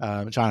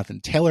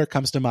 Jonathan Taylor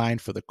comes to mind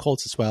for the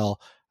Colts as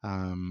well.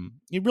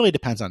 It really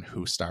depends on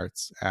who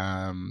starts.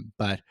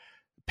 But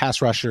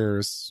pass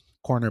rushers,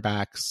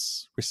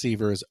 cornerbacks,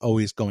 receivers,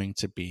 always going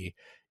to be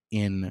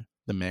in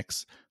the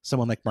mix.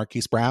 Someone like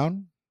Marquise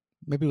Brown,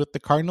 maybe with the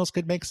Cardinals,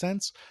 could make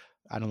sense.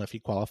 I don't know if he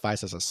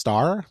qualifies as a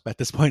star at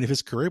this point of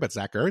his career, but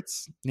Zach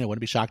Ertz,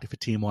 wouldn't be shocked if a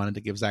team wanted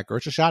to give Zach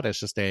Ertz a shot.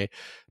 It's just a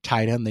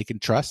tight end they can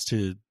trust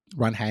to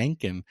run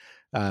Hank and,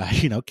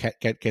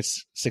 get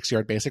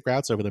 6-yard basic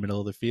routes over the middle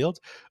of the field.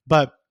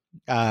 But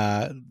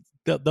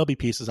there'll be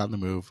pieces on the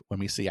move when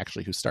we see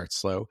actually who starts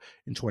slow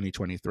in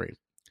 2023.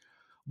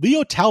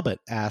 Leo Talbot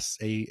asks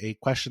a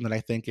question that I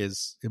think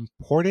is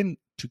important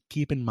to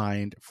keep in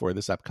mind for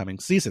this upcoming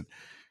season.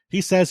 He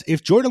says,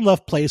 if Jordan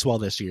Love plays well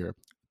this year,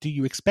 do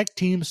you expect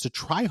teams to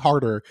try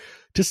harder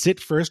to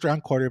sit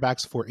first-round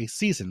quarterbacks for a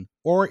season?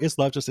 Or is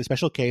Love just a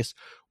special case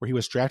where he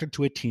was drafted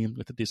to a team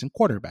with a decent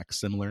quarterback,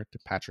 similar to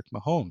Patrick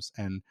Mahomes?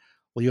 And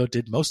Leo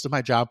did most of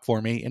my job for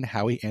me in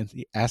how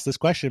he asked this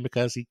question,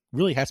 because he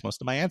really has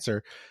most of my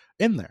answer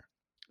in there.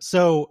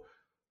 So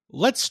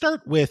let's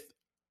start with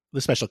the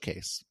special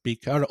case.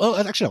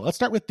 Let's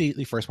start with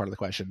the first part of the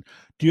question.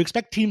 Do you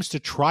expect teams to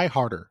try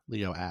harder,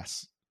 Leo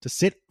asks, to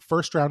sit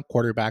first-round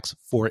quarterbacks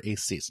for a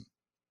season?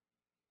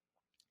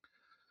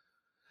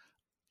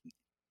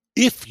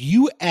 If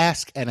you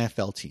ask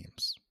NFL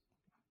teams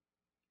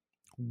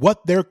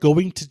what they're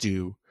going to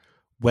do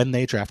when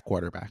they draft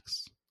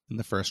quarterbacks in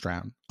the first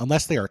round,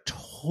 unless they are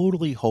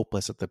totally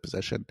hopeless at the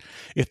position,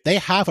 if they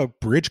have a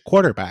bridge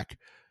quarterback,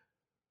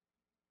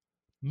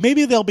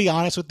 maybe they'll be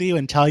honest with you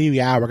and tell you,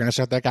 yeah, we're going to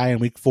start that guy in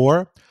week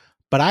 4.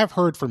 But I've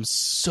heard from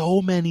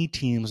so many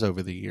teams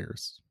over the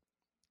years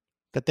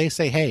that they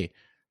say, hey,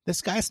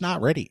 this guy's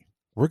not ready.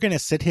 We're going to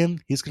sit him.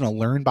 He's going to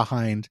learn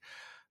behind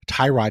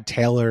Tyrod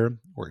Taylor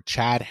or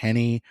Chad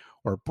Henne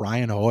or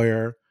Brian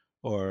Hoyer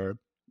or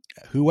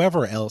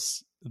whoever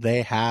else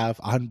they have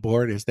on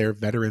board as their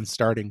veteran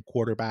starting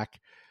quarterback.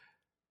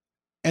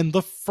 And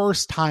the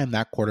first time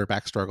that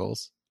quarterback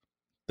struggles,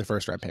 the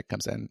first round pick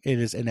comes in. It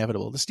is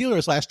inevitable. The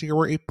Steelers last year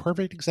were a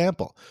perfect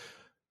example.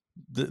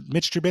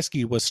 Mitch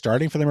Trubisky was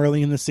starting for them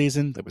early in the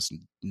season. There was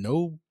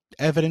no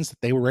evidence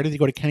that they were ready to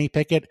go to Kenny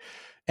Pickett.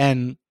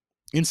 And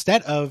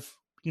instead of,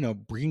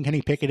 bringing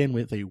Kenny Pickett in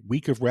with a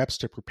week of reps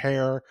to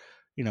prepare,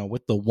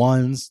 with the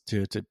ones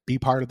to be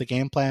part of the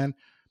game plan,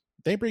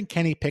 they bring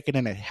Kenny Pickett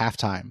in at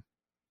halftime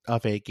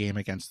of a game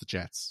against the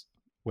Jets,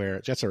 where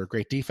Jets are a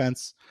great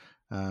defense.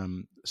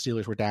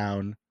 Steelers were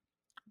down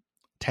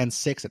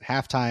 10-6 at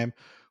halftime.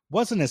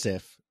 Wasn't as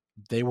if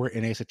they were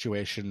in a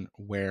situation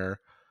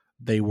where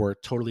they were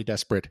totally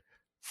desperate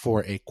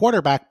for a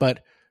quarterback,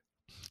 but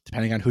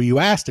depending on who you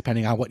ask,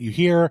 depending on what you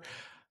hear,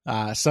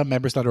 some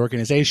members of that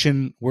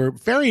organization were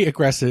very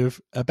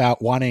aggressive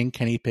about wanting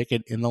Kenny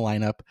Pickett in the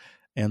lineup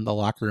and the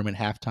locker room at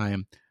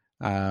halftime,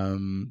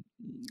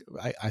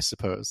 I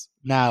suppose.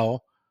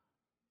 Now,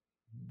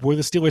 were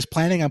the Steelers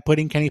planning on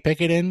putting Kenny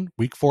Pickett in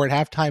week 4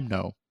 at halftime?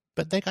 No.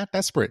 But they got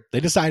desperate.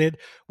 They decided,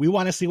 we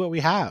want to see what we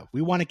have.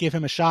 We want to give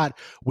him a shot.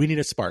 We need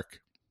a spark.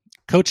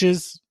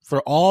 Coaches, for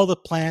all the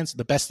plans,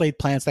 the best laid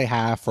plans they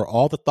have, for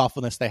all the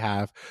thoughtfulness they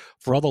have,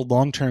 for all the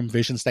long-term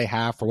visions they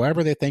have, for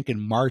whatever they think in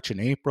March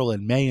and April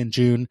and May and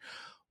June,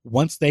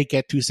 once they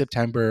get to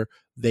September,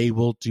 they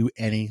will do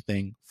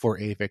anything for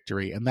a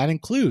victory. And that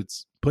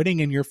includes putting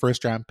in your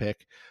first round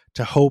pick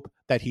to hope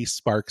that he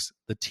sparks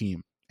the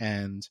team.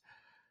 And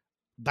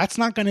that's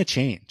not going to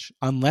change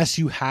unless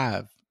you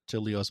have, to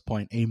Leo's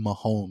point, a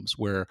Mahomes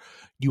where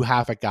you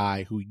have a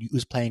guy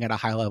who's playing at a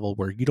high level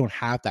where you don't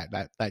have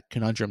that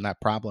conundrum,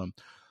 that problem,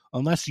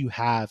 unless you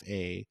have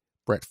a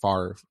Brett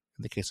Favre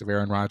in the case of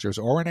Aaron Rodgers,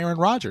 or an Aaron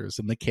Rodgers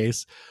in the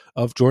case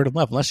of Jordan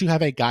Love, unless you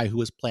have a guy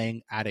who is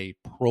playing at a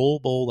Pro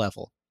Bowl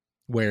level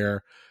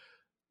where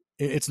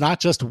it's not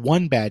just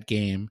one bad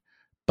game,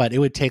 but it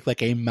would take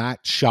like a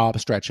Matt Schaub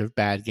stretch of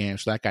bad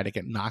games for that guy to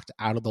get knocked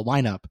out of the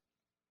lineup.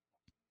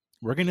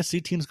 We're going to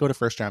see teams go to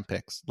first round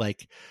picks.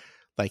 Like,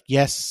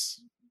 yes,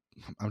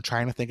 I'm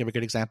trying to think of a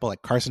good example.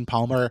 Like Carson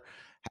Palmer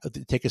had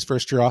to take his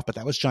first year off, but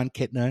that was John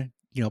Kitna,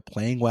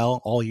 playing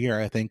well all year.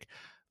 I think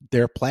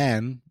their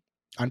plan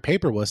on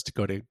paper was to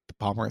go to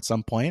Palmer at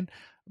some point,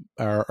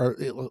 or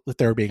if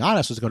they were being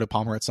honest, was to go to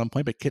Palmer at some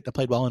point, but Kitna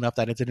played well enough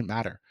that it didn't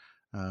matter.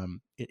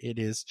 It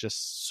is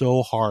just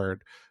so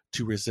hard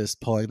to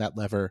resist pulling that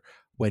lever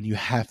when you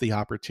have the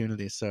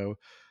opportunity. So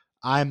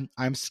I'm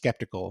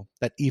skeptical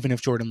that even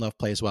if Jordan Love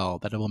plays well,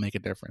 that it will make a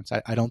difference.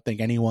 I don't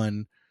think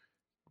anyone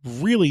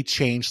really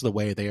changed the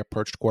way they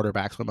approached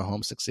quarterbacks when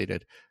Mahomes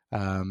succeeded.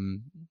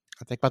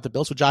 I think about the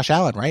Bills with Josh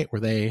Allen, right?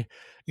 Where they,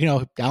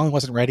 Allen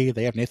wasn't ready.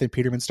 They have Nathan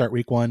Peterman start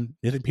week 1.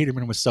 Nathan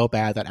Peterman was so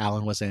bad that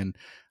Allen was in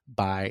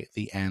by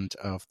the end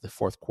of the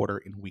fourth quarter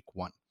in week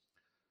 1.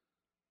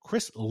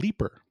 Chris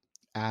Leeper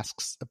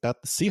asks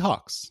about the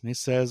Seahawks. And he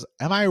says,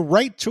 am I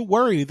right to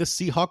worry the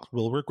Seahawks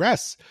will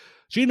regress?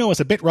 Geno was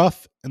a bit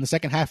rough in the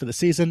second half of the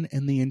season,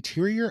 and the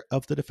interior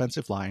of the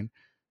defensive line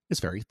is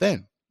very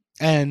thin.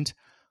 And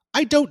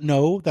I don't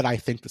know that I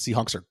think the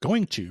Seahawks are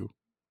going to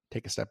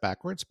take a step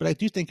backwards, but I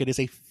do think it is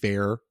a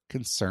fair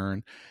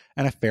concern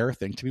and a fair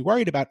thing to be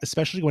worried about,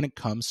 especially when it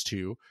comes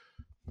to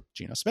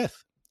Geno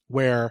Smith,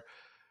 where,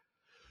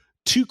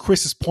 to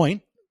Chris's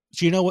point,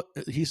 Geno,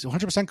 he's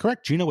 100%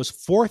 correct. Geno was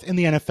 4th in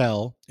the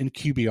NFL in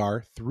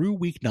QBR through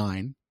week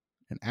 9,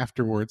 and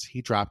afterwards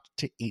he dropped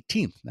to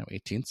 18th. Now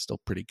 18th, still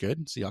pretty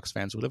good. Seahawks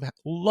fans would have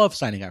loved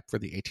signing up for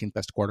the 18th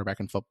best quarterback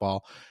in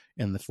football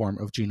in the form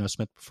of Geno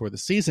Smith before the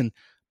season.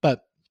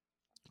 But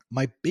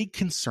my big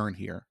concern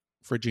here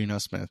for Geno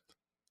Smith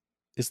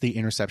is the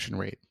interception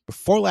rate.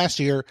 Before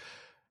last year,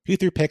 he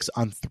threw picks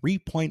on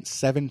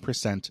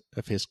 3.7%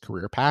 of his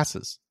career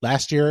passes.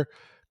 Last year,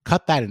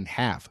 cut that in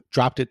half,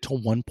 dropped it to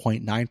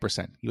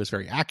 1.9%. He was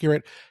very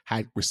accurate,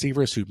 had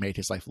receivers who made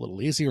his life a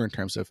little easier in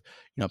terms of,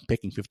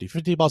 picking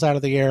 50-50 balls out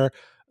of the air.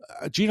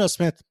 Geno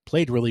Smith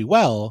played really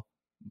well,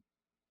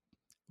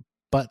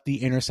 but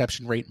the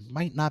interception rate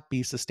might not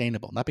be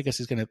sustainable. Not because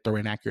he's going to throw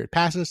inaccurate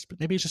passes, but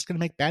maybe he's just going to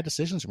make bad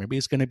decisions, or maybe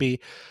he's going to be,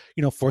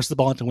 force the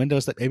ball into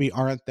windows that maybe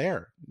aren't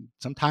there.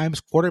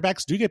 Sometimes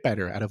quarterbacks do get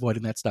better at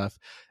avoiding that stuff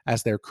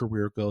as their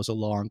career goes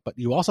along. But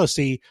you also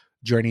see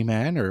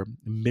journeyman or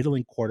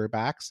middling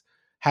quarterbacks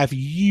have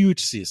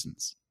huge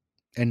seasons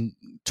and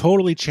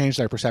totally change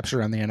their perception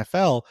around the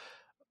NFL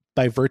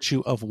by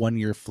virtue of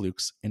one-year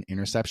flukes in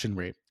interception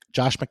rate.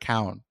 Josh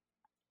McCown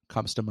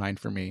comes to mind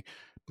for me.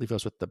 I believe it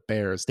was with the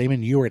Bears.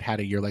 Damon Ewart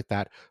had a year like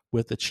that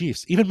with the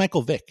Chiefs. Even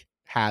Michael Vick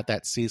had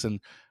that season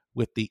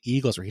with the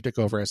Eagles where he took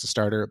over as a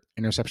starter.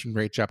 Interception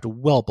rate dropped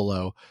well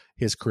below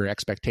his career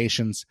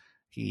expectations.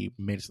 He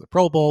made it to the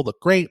Pro Bowl,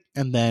 looked great,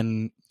 and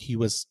then he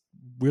was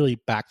really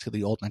back to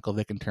the old Michael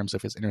Vick in terms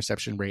of his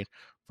interception rate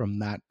from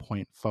that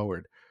point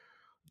forward.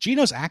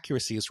 Geno's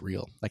accuracy is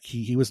real. Like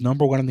he was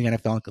number 1 in the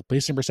NFL in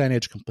completion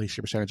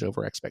percentage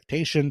over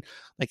expectation.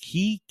 Like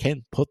he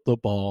can put the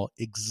ball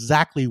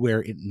exactly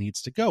where it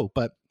needs to go,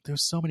 but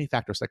there's so many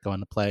factors that go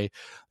into play.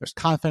 There's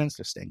confidence,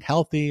 there's staying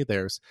healthy,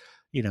 there's,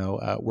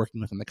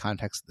 working within the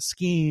context of the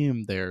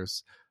scheme.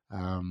 There's,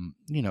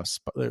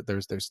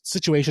 there's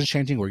situations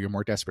changing where you're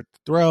more desperate to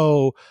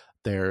throw.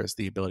 There's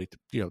the ability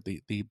to,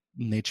 the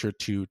nature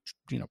to,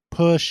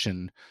 push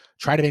and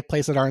try to make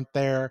plays that aren't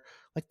there.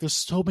 Like there's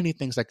so many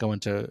things that go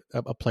into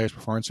a player's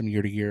performance from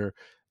year to year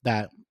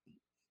that,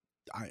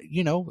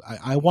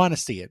 I want to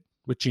see it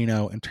with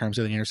Geno in terms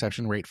of the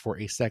interception rate for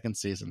a second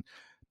season.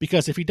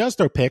 Because if he does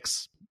throw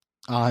picks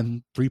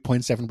on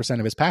 3.7%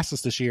 of his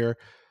passes this year,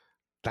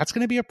 that's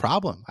going to be a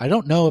problem. I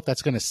don't know if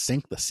that's going to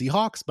sink the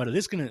Seahawks, but it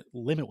is going to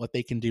limit what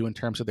they can do in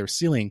terms of their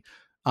ceiling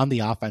on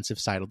the offensive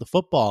side of the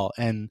football.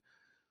 And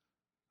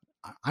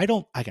I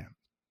don't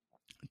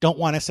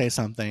want to say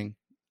something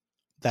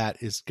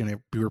that is going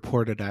to be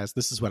reported as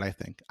this is what I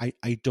think.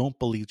 I don't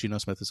believe Geno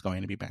Smith is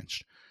going to be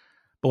benched.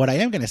 But what I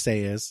am going to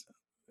say is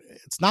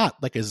it's not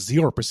like a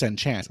 0%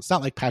 chance. It's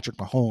not like Patrick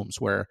Mahomes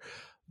where,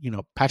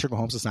 Patrick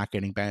Mahomes is not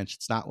getting benched.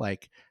 It's not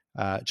like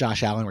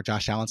Josh Allen where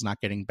Josh Allen's not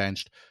getting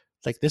benched.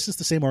 Like this is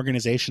the same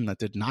organization that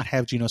did not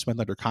have Geno Smith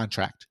under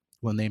contract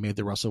when they made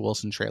the Russell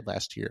Wilson trade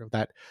last year.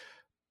 That,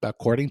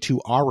 according to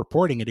our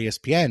reporting at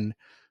ESPN,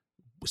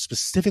 was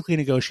specifically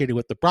negotiated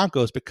with the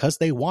Broncos because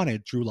they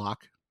wanted Drew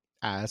Lock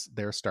as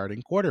their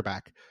starting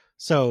quarterback.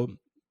 So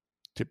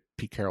to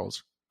Pete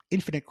Carroll's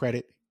infinite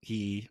credit,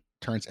 he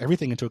turns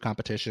everything into a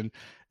competition,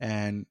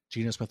 and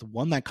Geno Smith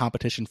won that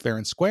competition fair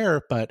and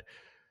square. But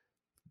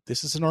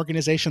this is an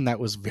organization that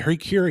was very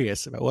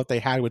curious about what they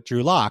had with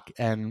Drew Lock,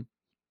 and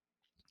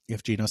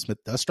if Geno Smith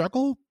does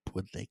struggle,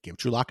 would they give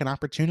Drew Lock an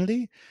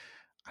opportunity?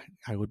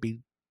 I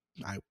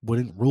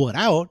wouldn't rule it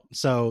out.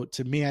 So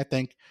to me, I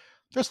think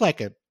there's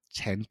like a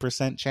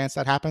 10% chance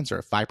that happens or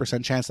a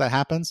 5% chance that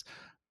happens.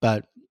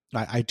 But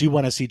I do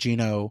want to see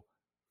Geno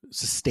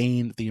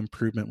sustain the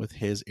improvement with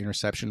his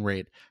interception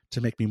rate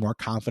to make me more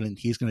confident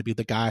he's going to be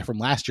the guy from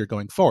last year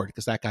going forward,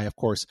 because that guy, of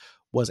course,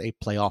 was a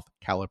playoff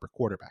caliber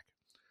quarterback.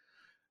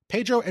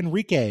 Pedro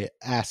Enrique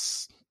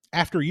asks,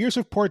 after years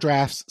of poor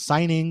drafts,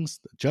 signings,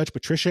 the Judge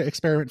Patricia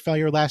experiment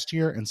failure last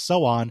year, and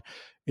so on,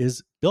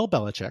 is Bill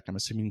Belichick, I'm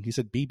assuming he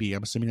said BB,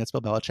 I'm assuming that's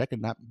Bill Belichick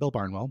and not Bill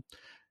Barnwell,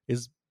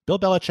 is Bill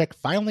Belichick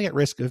finally at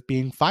risk of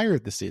being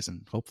fired this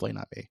season? Hopefully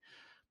not be.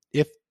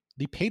 If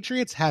the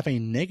Patriots have a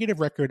negative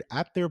record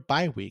at their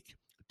bye week,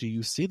 do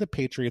you see the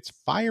Patriots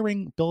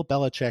firing Bill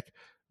Belichick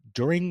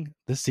during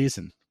the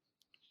season?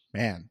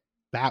 Man,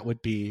 that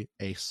would be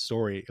a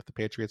story if the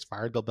Patriots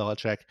fired Bill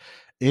Belichick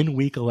in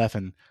week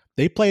 11.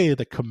 They play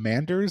the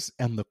Commanders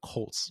and the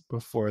Colts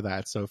before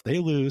that. So if they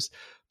lose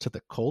to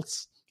the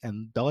Colts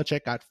and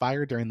Belichick got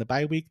fired during the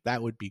bye week,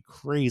 that would be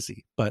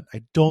crazy. But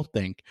I don't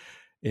think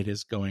it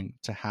is going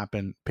to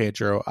happen,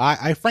 Pedro.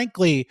 I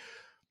frankly,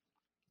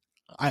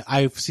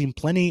 I've seen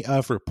plenty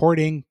of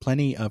reporting,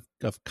 plenty of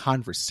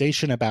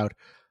conversation about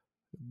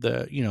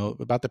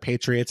about the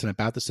Patriots and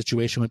about the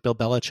situation with Bill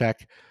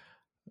Belichick.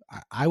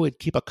 I would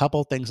keep a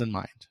couple things in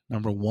mind.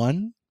 Number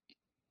one,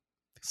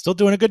 still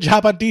doing a good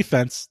job on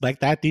defense. Like,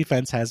 that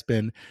defense has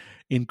been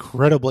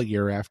incredible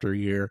year after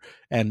year.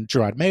 And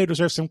Gerard Mayo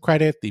deserves some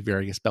credit. The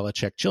various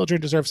Belichick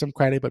children deserve some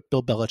credit. But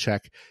Bill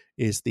Belichick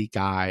is the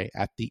guy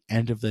at the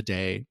end of the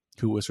day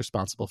who was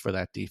responsible for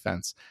that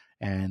defense.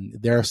 And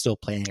they're still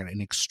playing at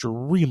an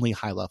extremely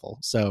high level.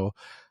 So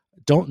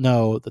don't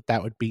know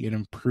that would be an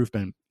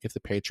improvement if the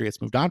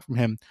Patriots moved on from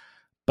him.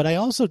 But I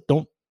also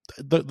don't,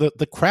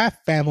 the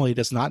Kraft family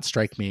does not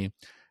strike me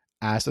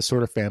as the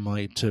sort of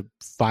family to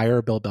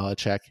fire Bill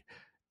Belichick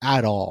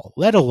at all,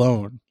 let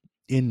alone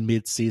in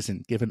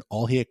midseason, given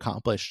all he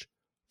accomplished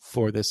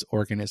for this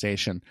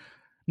organization.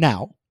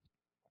 Now,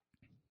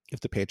 if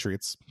the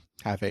Patriots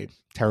have a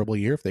terrible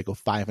year, if they go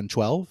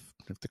 5-12,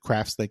 if the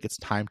Krafts think it's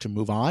time to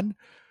move on,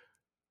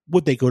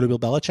 would they go to Bill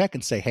Belichick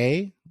and say,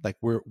 "Hey, like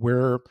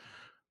we're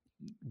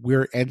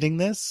ending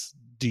this.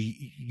 Do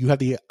you have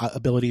the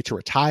ability to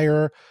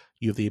retire?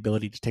 You have the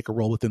ability to take a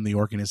role within the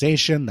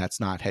organization that's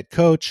not head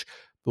coach.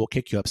 We'll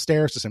kick you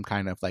upstairs to some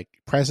kind of like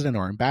president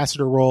or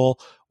ambassador role.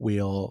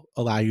 We'll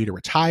allow you to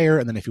retire.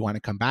 And then if you want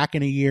to come back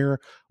in a year,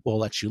 we'll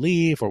let you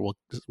leave, or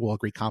we'll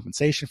agree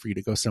compensation for you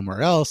to go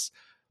somewhere else."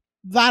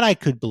 That I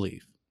could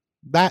believe.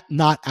 That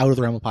not out of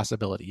the realm of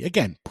possibility.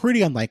 Again,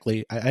 pretty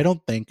unlikely. I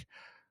don't think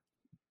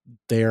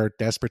they're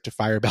desperate to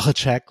fire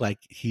Belichick. Like,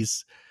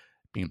 he's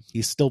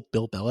still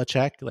Bill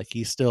Belichick. Like,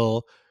 he's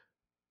still,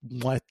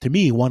 to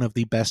me, one of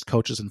the best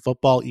coaches in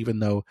football, even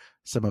though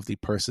some of the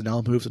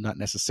personnel moves have not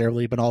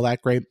necessarily been all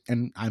that great.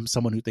 And I'm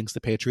someone who thinks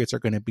the Patriots are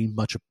going to be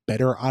much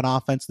better on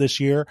offense this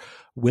year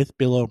with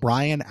Bill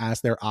O'Brien as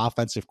their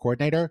offensive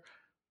coordinator.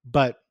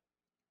 But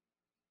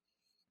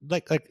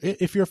like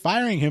if you're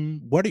firing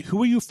him,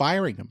 who are you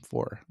firing him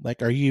for?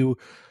 Like, are you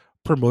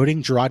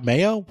promoting Gerard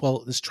Mayo?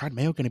 Well, is Gerard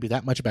Mayo going to be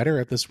that much better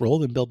at this role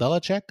than Bill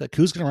Belichick? Like,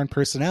 who's going to run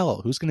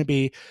personnel? Who's going to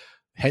be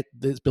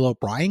is Bill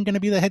O'Brien going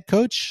to be the head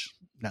coach?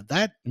 Now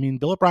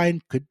Bill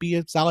O'Brien could be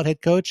a solid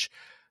head coach.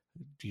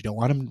 You don't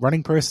want him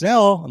running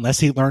personnel unless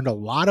he learned a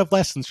lot of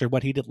lessons from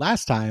what he did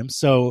last time.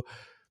 So,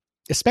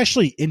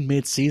 especially in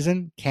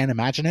mid-season, can't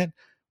imagine it.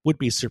 Would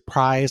be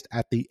surprised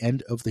at the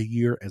end of the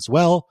year as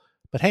well.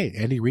 But hey,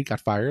 Andy Reid got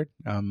fired.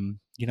 If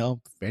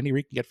Andy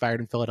Reid can get fired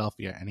in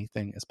Philadelphia,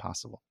 anything is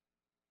possible.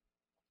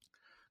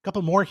 A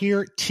couple more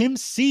here. Tim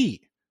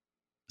C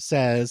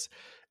says,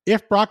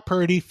 if Brock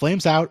Purdy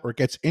flames out or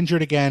gets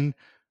injured again,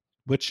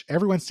 which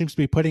everyone seems to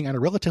be putting at a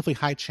relatively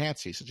high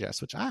chance, he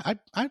suggests, which I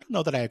don't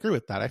know that I agree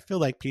with that. I feel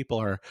like people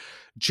are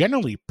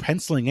generally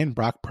penciling in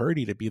Brock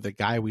Purdy to be the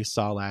guy we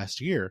saw last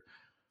year.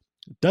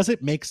 Does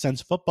it make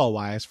sense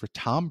football-wise for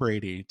Tom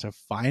Brady to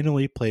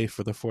finally play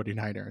for the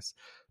 49ers?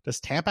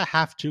 Does Tampa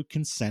have to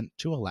consent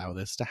to allow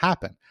this to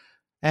happen?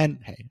 And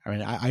hey,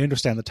 I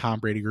understand the Tom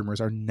Brady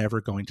rumors are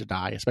never going to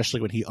die,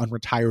 especially when he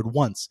unretired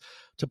once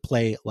to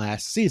play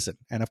last season.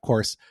 And of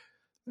course,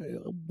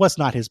 was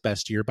not his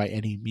best year by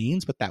any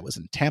means, but that was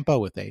in Tampa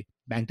with a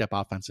banged up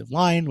offensive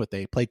line, with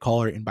a play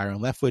caller in Byron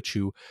Leftwich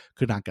who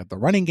could not get the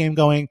running game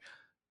going.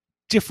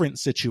 Different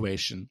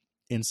situation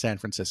in San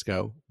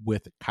Francisco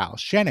with Kyle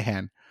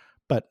Shanahan.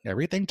 But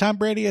everything Tom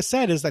Brady has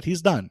said is that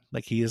he's done.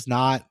 Like, he is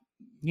not,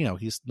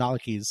 he's not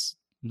like he's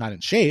not in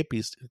shape.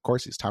 He's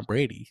Tom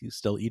Brady. He's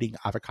still eating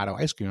avocado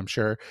ice cream, I'm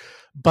sure.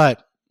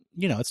 But,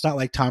 it's not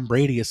like Tom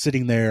Brady is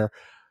sitting there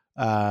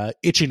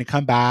itching to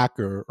come back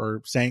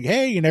or saying,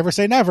 hey, you never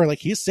say never. Like,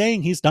 he's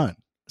saying he's done.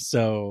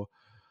 So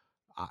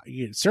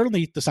It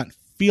certainly does not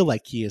feel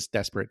like he is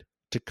desperate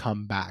to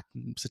come back.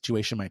 The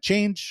situation might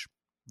change.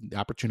 The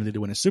opportunity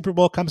to win a Super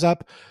Bowl comes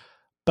up.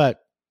 But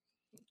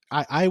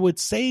I would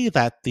say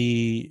that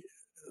the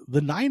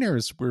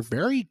Niners were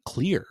very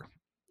clear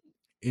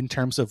in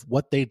terms of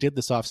what they did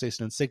this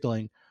offseason and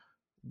signaling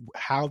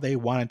how they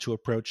wanted to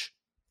approach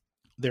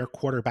their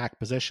quarterback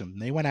position.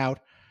 They went out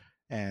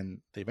and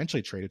they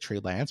eventually traded Trey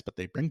Lance, but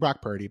they bring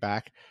Brock Purdy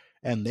back,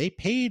 and they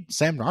paid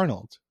Sam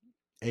Darnold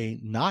a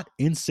not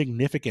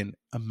insignificant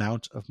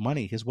amount of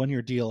money. His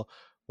 1-year deal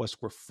was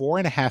for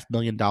 $4.5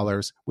 million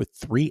with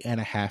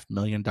 $3.5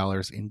 million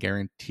in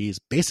guarantees,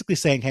 basically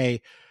saying,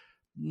 hey,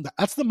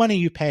 that's the money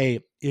you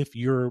pay if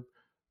you're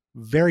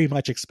very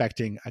much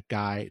expecting a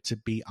guy to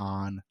be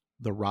on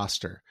the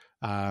roster.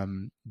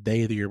 The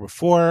year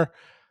before,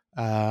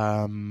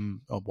 oh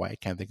boy, I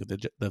can't think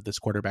of this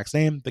quarterback's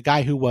name. The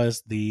guy who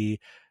was the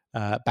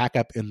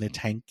backup in the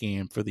tank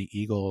game for the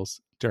Eagles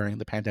during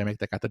the pandemic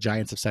that got the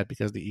Giants upset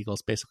because the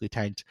Eagles basically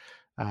tanked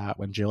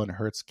when Jalen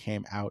Hurts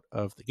came out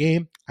of the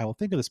game. I will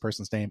think of this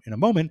person's name in a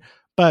moment,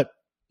 but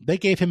they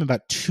gave him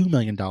about $2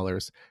 million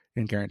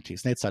in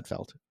guarantees. Nate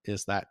Sudfeld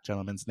is that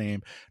gentleman's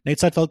name. Nate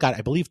Sudfeld got,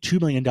 I believe, $2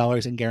 million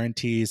in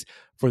guarantees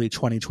for the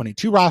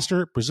 2022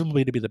 roster,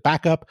 presumably to be the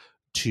backup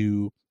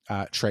to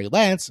Trey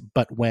Lance.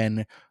 But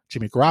when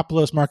Jimmy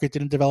Garoppolo's market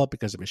didn't develop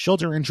because of his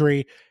shoulder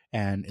injury,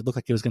 and it looked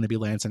like it was going to be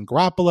Lance and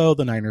Garoppolo,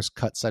 the Niners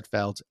cut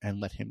Sudfeld and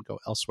let him go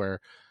elsewhere.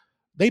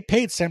 They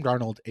paid Sam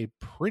Darnold a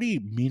pretty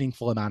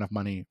meaningful amount of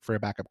money for a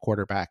backup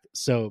quarterback.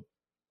 So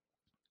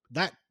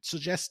that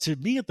suggests to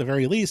me, at the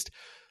very least,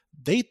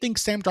 they think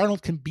Sam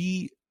Darnold can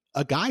be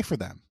a guy for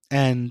them.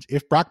 And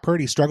if Brock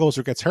Purdy struggles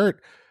or gets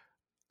hurt,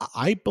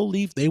 I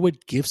believe they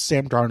would give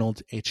Sam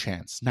Darnold a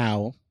chance.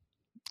 Now,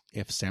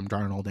 if Sam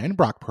Darnold and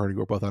Brock Purdy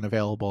were both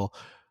unavailable,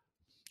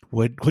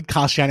 would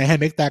Kyle Shanahan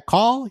make that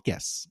call?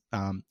 Yes,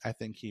 I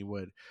think he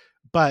would.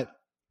 But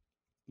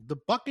the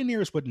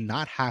Buccaneers would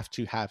not have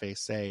to have a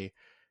say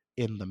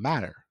in the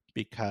matter,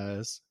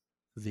 because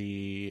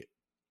the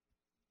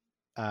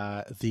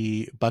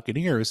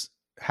Buccaneers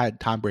had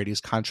Tom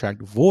Brady's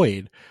contract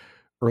void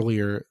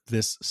earlier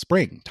this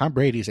spring. Tom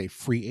Brady is a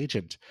free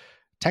agent,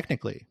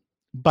 technically.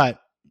 But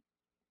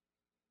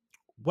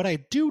what I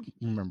do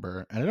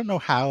remember, and I don't know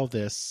how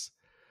this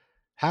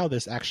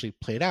actually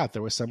played out,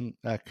 there was some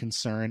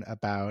concern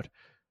about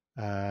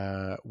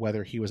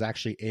whether he was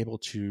actually able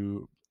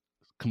to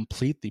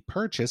complete the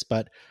purchase,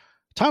 but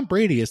Tom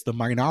Brady is the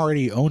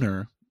minority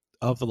owner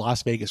of the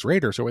Las Vegas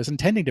Raiders, or was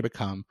intending to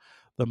become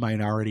the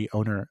minority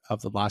owner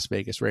of the Las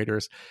Vegas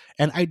Raiders.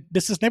 And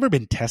this has never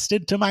been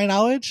tested to my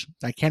knowledge.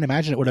 I can't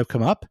imagine it would have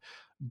come up,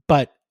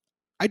 but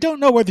I don't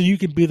know whether you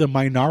can be the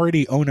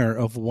minority owner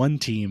of one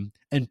team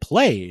and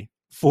play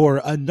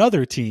for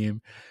another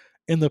team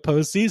in the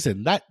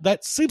postseason.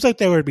 That seems like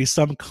there would be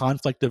some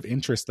conflict of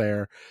interest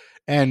there,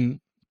 and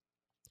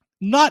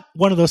not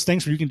one of those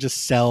things where you can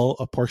just sell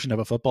a portion of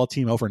a football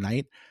team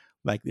overnight.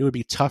 Like, it would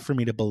be tough for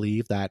me to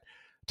believe that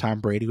Tom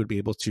Brady would be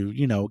able to,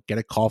 get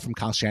a call from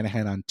Kyle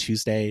Shanahan on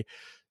Tuesday,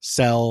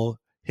 sell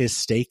his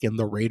stake in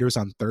the Raiders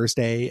on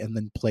Thursday, and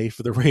then play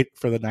for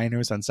the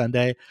Niners on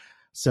Sunday.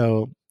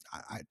 So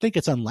I think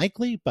it's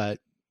unlikely, but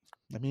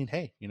I mean,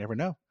 hey, you never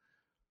know.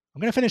 I'm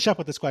going to finish up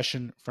with this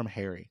question from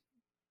Harry.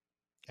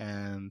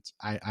 And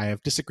I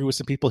have disagreed with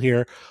some people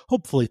here,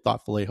 hopefully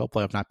thoughtfully.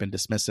 Hopefully I've not been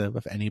dismissive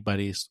of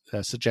anybody's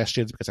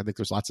suggestions, because I think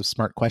there's lots of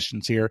smart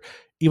questions here,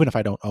 even if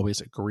I don't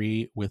always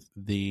agree with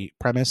the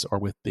premise or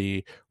with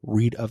the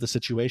read of the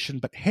situation.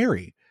 But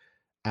Harry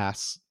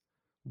asks,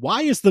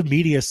 why is the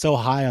media so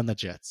high on the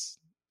Jets?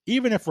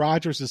 Even if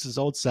Rodgers is his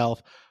old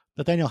self,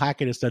 Nathaniel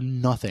Hackett has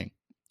done nothing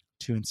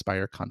to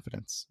inspire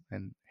confidence.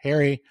 And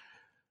Harry,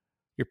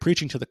 you're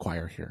preaching to the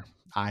choir here.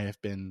 I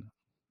have been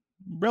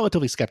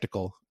relatively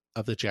skeptical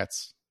of the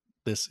Jets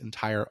this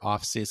entire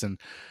offseason,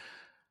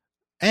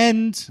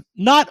 and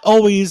not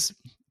always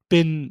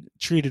been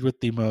treated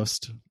with the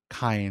most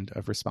kind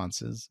of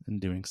responses in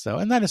doing so.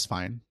 And that is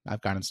fine.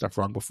 I've gotten stuff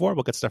wrong before.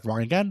 We'll get stuff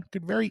wrong again.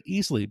 Could very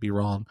easily be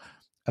wrong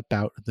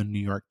about the New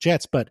York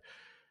Jets. But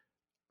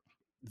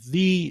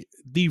the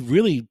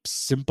really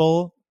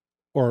simple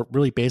or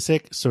really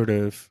basic sort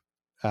of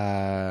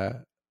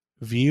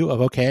view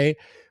of, okay,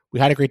 we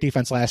had a great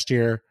defense last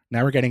year.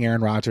 Now we're getting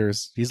Aaron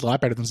Rodgers. He's a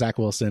lot better than Zach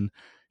Wilson.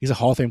 He's a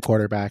Hall of Fame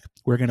quarterback.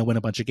 We're going to win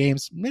a bunch of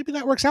games. Maybe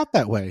that works out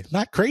that way.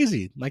 Not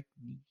crazy. Like,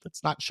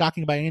 that's not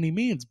shocking by any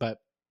means, but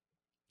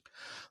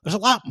there's a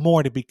lot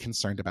more to be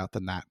concerned about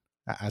than that,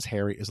 as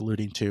Harry is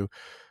alluding to.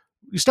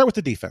 You start with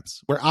the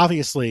defense, where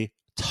obviously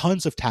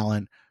tons of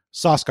talent.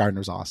 Sauce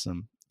Gardner's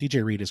awesome.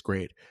 DJ Reed is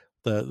great.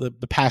 The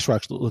pass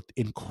rush looked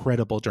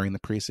incredible during the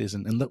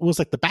preseason. And it was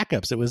like the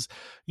backups. It was,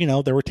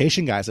 the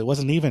rotation guys. It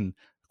wasn't even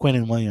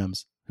Quinnen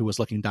Williams who was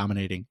looking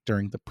dominating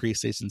during the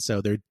preseason.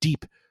 So they're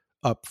deep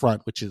up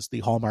front, which is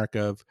the hallmark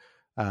of,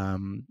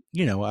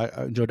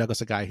 Joe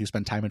Douglas, a guy who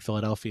spent time in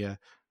Philadelphia.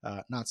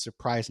 Not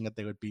surprising that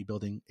they would be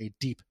building a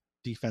deep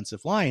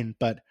defensive line,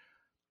 but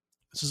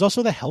this is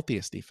also the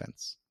healthiest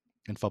defense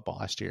in football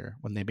last year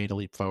when they made a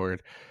leap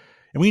forward.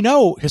 And we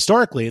know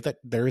historically that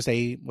there's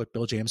what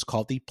Bill James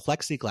called the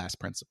plexiglass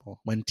principle.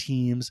 When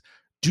teams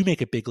do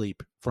make a big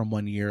leap from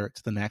one year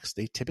to the next,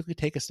 they typically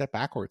take a step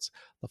backwards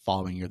the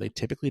following year. They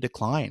typically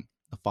decline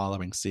the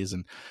following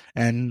season.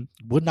 And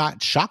would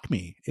not shock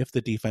me if the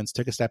defense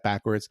took a step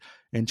backwards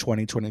in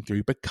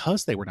 2023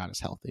 because they were not as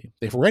healthy.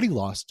 They've already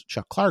lost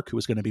Chuck Clark, who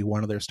was going to be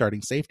one of their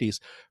starting safeties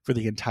for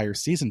the entire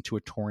season, to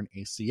a torn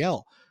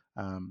ACL.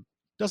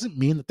 Doesn't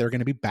mean that they're going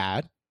to be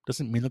bad.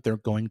 Doesn't mean that they're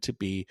going to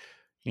be,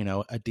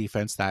 a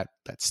defense that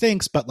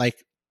stinks. But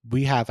like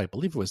we have, I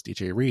believe it was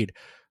DJ Reed,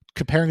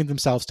 comparing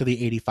themselves to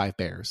the 85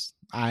 Bears.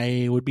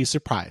 I would be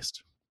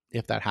surprised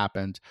if that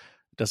happened.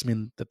 It doesn't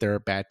mean that they're a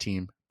bad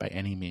team by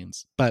any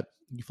means. But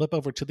you flip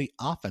over to the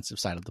offensive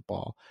side of the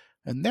ball,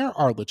 and there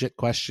are legit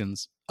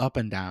questions up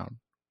and down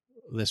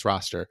this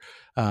roster.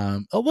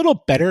 A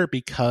little better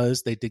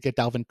because they did get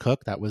Dalvin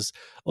Cook. That was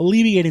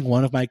alleviating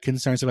one of my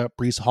concerns about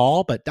Breece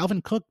Hall, but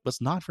Dalvin Cook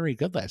was not very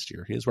good last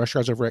year. His rush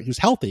yards he was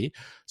healthy,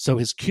 so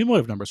his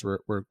cumulative numbers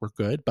were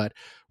good, but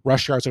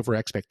rush yards over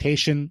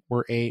expectation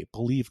were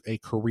believe a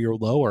career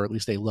low, or at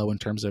least a low in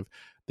terms of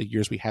the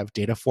years we have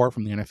data for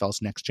from the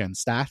NFL's next gen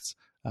stats.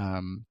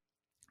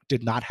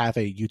 Did not have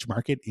a huge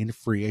market in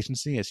free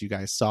agency, as you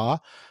guys saw.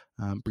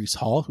 Breece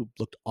Hall, who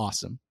looked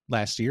awesome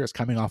last year, is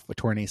coming off of a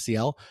torn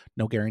ACL.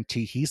 No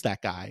guarantee he's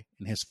that guy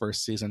in his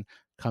first season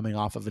coming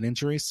off of an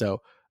injury.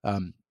 So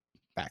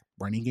that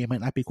running game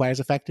might not be quite as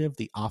effective.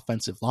 The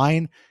offensive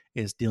line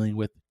is dealing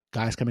with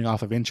guys coming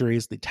off of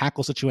injuries. The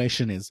tackle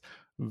situation is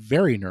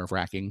very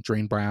nerve-wracking.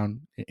 Drain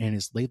Brown in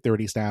his late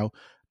 30s now,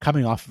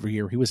 coming off of a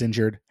year he was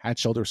injured, had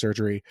shoulder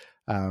surgery,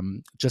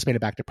 just made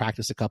it back to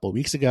practice a couple of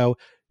weeks ago.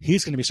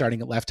 He's going to be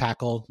starting at left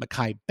tackle.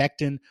 Mekhi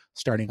Becton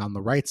starting on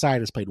the right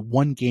side, has played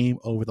one game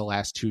over the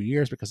last 2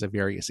 years because of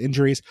various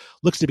injuries.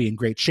 Looks to be in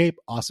great shape.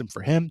 Awesome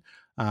for him.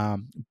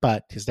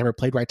 But has never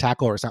played right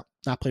tackle, or has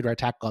not played right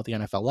tackle at the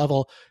NFL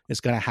level,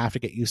 is going to have to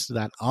get used to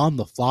that on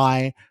the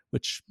fly,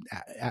 which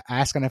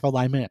ask NFL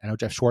linemen. I know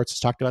Jeff Schwartz has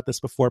talked about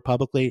this before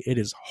publicly. It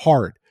is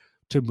hard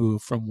to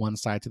move from one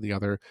side to the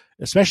other,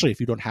 especially if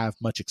you don't have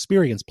much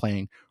experience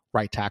playing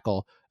right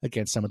tackle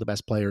against some of the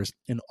best players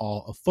in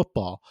all of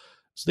football.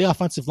 So the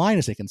offensive line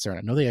is a concern.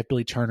 I know they have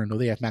Billy Turner. I know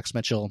they have Max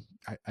Mitchell.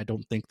 I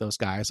don't think those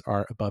guys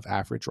are above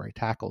average right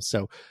tackles.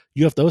 So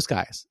you have those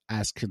guys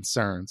as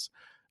concerns.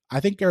 I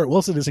think Garrett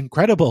Wilson is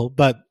incredible,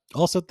 but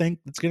also think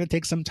it's going to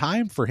take some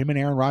time for him and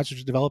Aaron Rodgers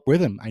to develop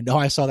rhythm. I know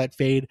I saw that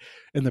fade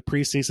in the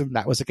preseason.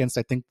 That was against,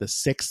 I think, the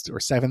 6th or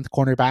 7th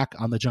cornerback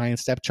on the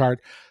Giants depth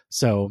chart.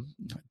 So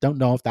don't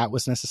know if that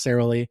was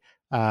necessarily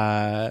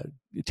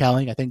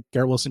telling. I think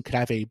Garrett Wilson could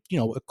have a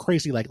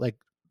crazy like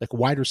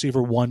wide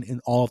receiver one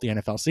in all of the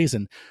NFL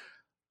season.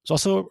 It's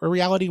also a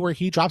reality where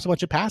he drops a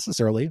bunch of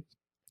passes early,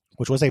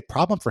 which was a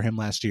problem for him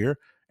last year.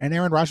 And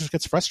Aaron Rodgers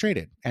gets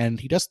frustrated, and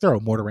he does throw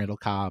more to Randall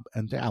Cobb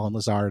and to Allen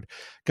Lazard,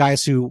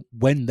 guys who,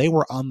 when they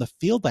were on the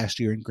field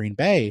last year in Green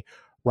Bay,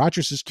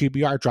 Rodgers'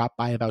 QBR dropped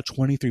by about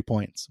 23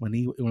 points. When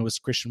it was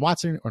Christian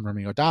Watson or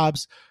Romeo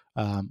Doubs,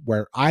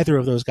 where either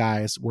of those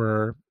guys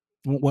were,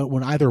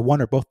 when either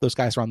one or both those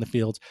guys were on the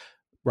field,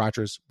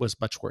 Rodgers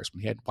was much worse. When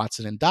he had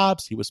Watson and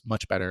Doubs, he was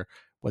much better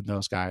when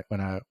those guys,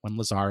 when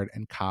Lazard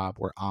and Cobb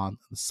were on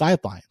the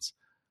sidelines.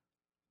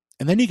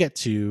 And then you get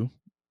to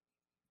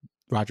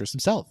Rodgers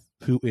himself,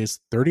 who is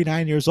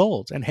 39 years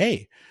old. And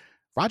hey,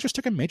 Rodgers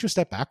took a major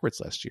step backwards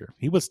last year.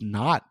 He was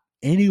not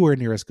anywhere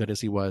near as good as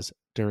he was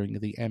during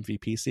the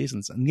MVP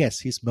seasons. And yes,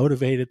 he's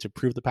motivated to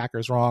prove the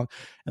Packers wrong,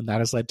 and that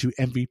has led to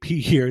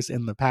MVP years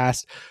in the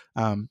past.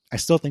 I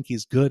still think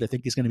he's good. I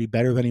think he's going to be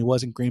better than he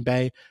was in Green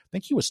Bay. I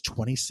think he was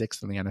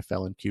 26th in the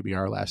NFL in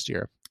QBR last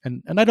year.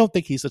 And I don't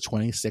think he's the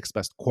 26th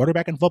best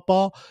quarterback in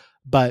football,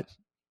 but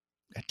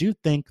I do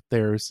think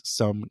there's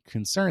some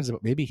concerns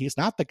about maybe he's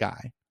not the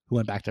guy who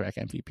went back-to-back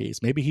MVPs.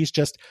 Maybe he's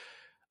just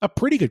a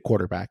pretty good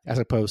quarterback as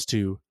opposed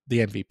to the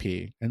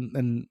MVP.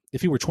 And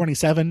if he were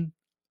 27,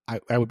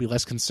 I would be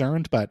less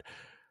concerned, but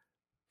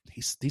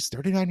he's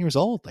 39 years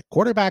old. Like,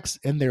 quarterbacks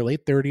in their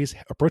late 30s,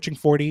 approaching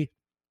 40,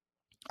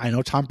 I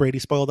know Tom Brady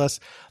spoiled us.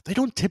 They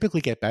don't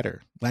typically get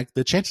better. Like,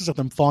 the chances of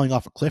them falling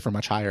off a cliff are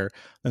much higher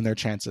than their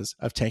chances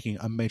of taking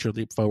a major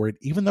leap forward,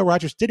 even though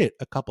Rodgers did it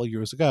a couple of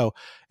years ago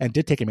and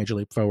did take a major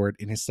leap forward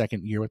in his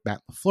second year with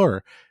Matt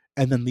LaFleur.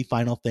 And then the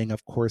final thing,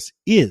 of course,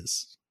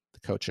 is the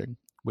coaching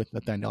with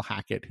Nathaniel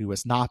Hackett, who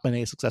has not been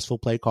a successful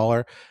play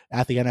caller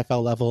at the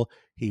NFL level.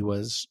 He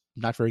was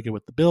not very good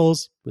with the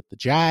Bills, with the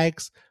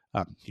Jags.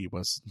 He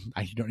was,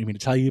 I don't even need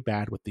to tell you,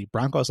 bad with the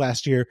Broncos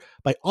last year.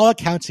 By all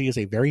accounts, he is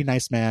a very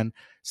nice man,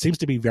 seems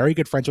to be very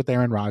good friends with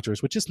Aaron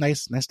Rodgers, which is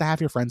nice. Nice to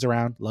have your friends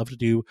around. Love to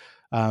do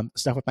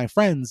stuff with my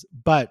friends.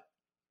 But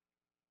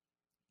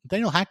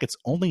Nathaniel Hackett's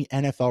only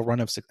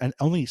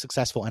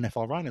successful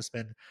NFL run has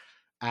been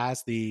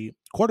as the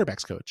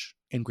quarterback's coach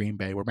in Green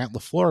Bay, where Matt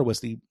LaFleur was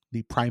the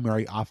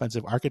primary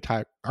offensive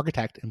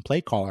architect and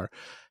play caller.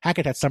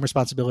 Hackett had some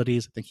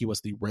responsibilities. I think he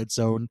was the red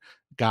zone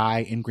guy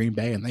in Green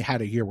Bay, and they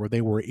had a year where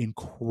they were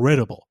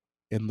incredible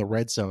in the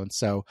red zone.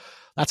 So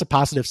that's a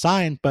positive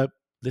sign, but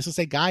this is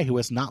a guy who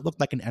has not looked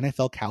like an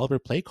NFL caliber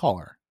play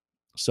caller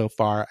so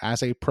far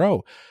as a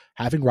pro.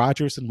 Having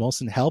Rodgers and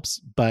Wilson helps,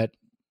 but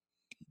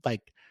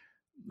like,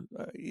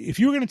 if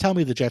you were going to tell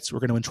me the Jets were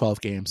going to win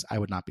 12 games, I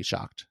would not be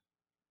shocked.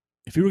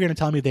 If you were going to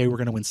tell me they were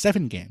going to win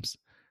 7 games,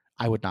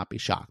 I would not be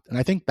shocked. And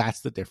I think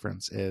that's the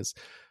difference. Is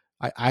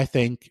I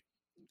think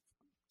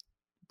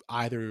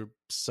either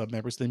some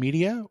members of the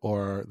media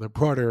or the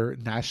broader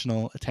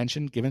national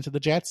attention given to the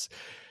Jets,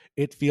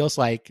 it feels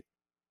like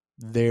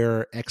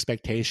their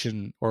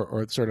expectation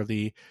or sort of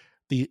the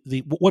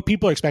what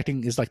people are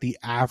expecting is like the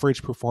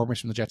average performance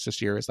from the Jets this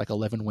year is like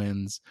 11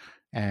 wins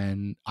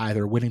and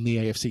either winning the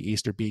AFC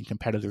East or being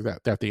competitive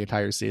throughout the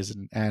entire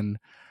season. And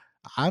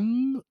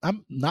I'm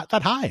not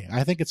that high.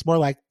 I think it's more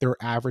like their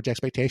average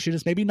expectation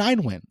is maybe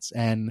 9 wins.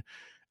 And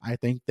I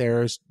think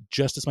there's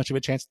just as much of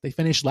a chance that they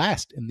finish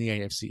last in the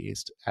AFC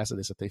East as it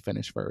is that they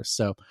finish first.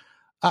 So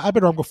I've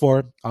been wrong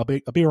before. I'll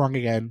be wrong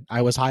again.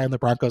 I was high on the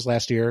Broncos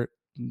last year.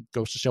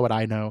 Goes to show what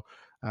I know.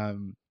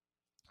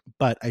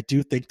 But I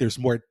do think there's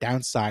more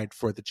downside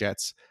for the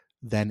Jets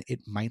than it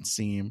might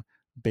seem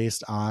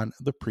based on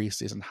the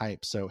preseason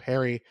hype. So,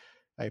 Harry,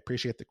 I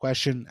appreciate the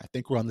question. I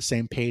think we're on the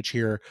same page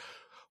here.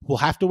 We'll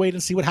have to wait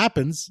and see what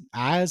happens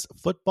as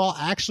football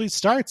actually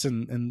starts.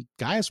 And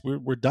guys,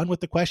 we're done with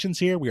the questions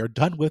here. We are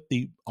done with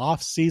the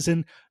off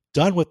season,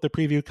 done with the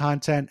preview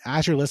content.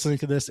 As you're listening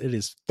to this, it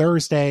is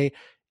Thursday.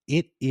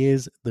 It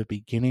is the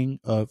beginning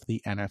of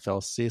the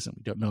NFL season.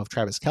 We don't know if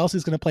Travis Kelce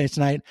is going to play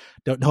tonight.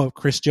 Don't know if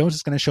Chris Jones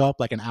is going to show up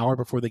like an hour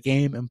before the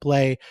game and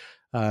play.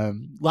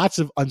 Lots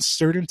of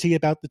uncertainty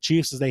about the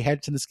Chiefs as they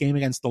head to this game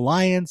against the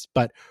Lions,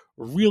 but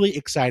really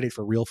excited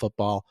for real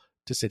football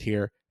to sit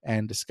here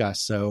and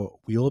discuss. So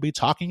we will be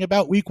talking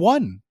about week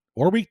 1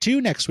 or week 2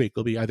 next week.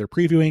 We'll be either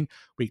previewing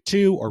week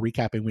 2 or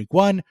recapping week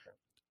 1.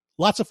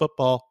 Lots of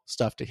football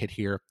stuff to hit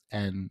here.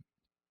 And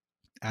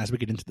as we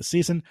get into the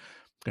season,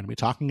 going to be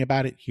talking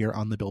about it here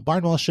on the Bill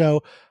Barnwell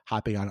Show,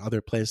 hopping on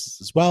other places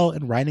as well,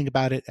 and writing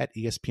about it at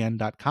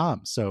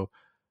ESPN.com. So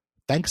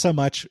thanks so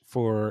much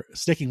for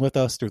sticking with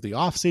us through the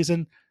off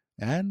season,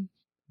 and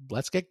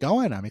let's get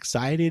going. I'm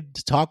excited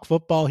to talk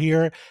football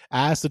here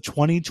as the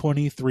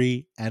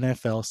 2023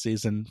 NFL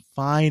season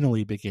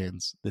finally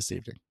begins this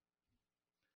evening.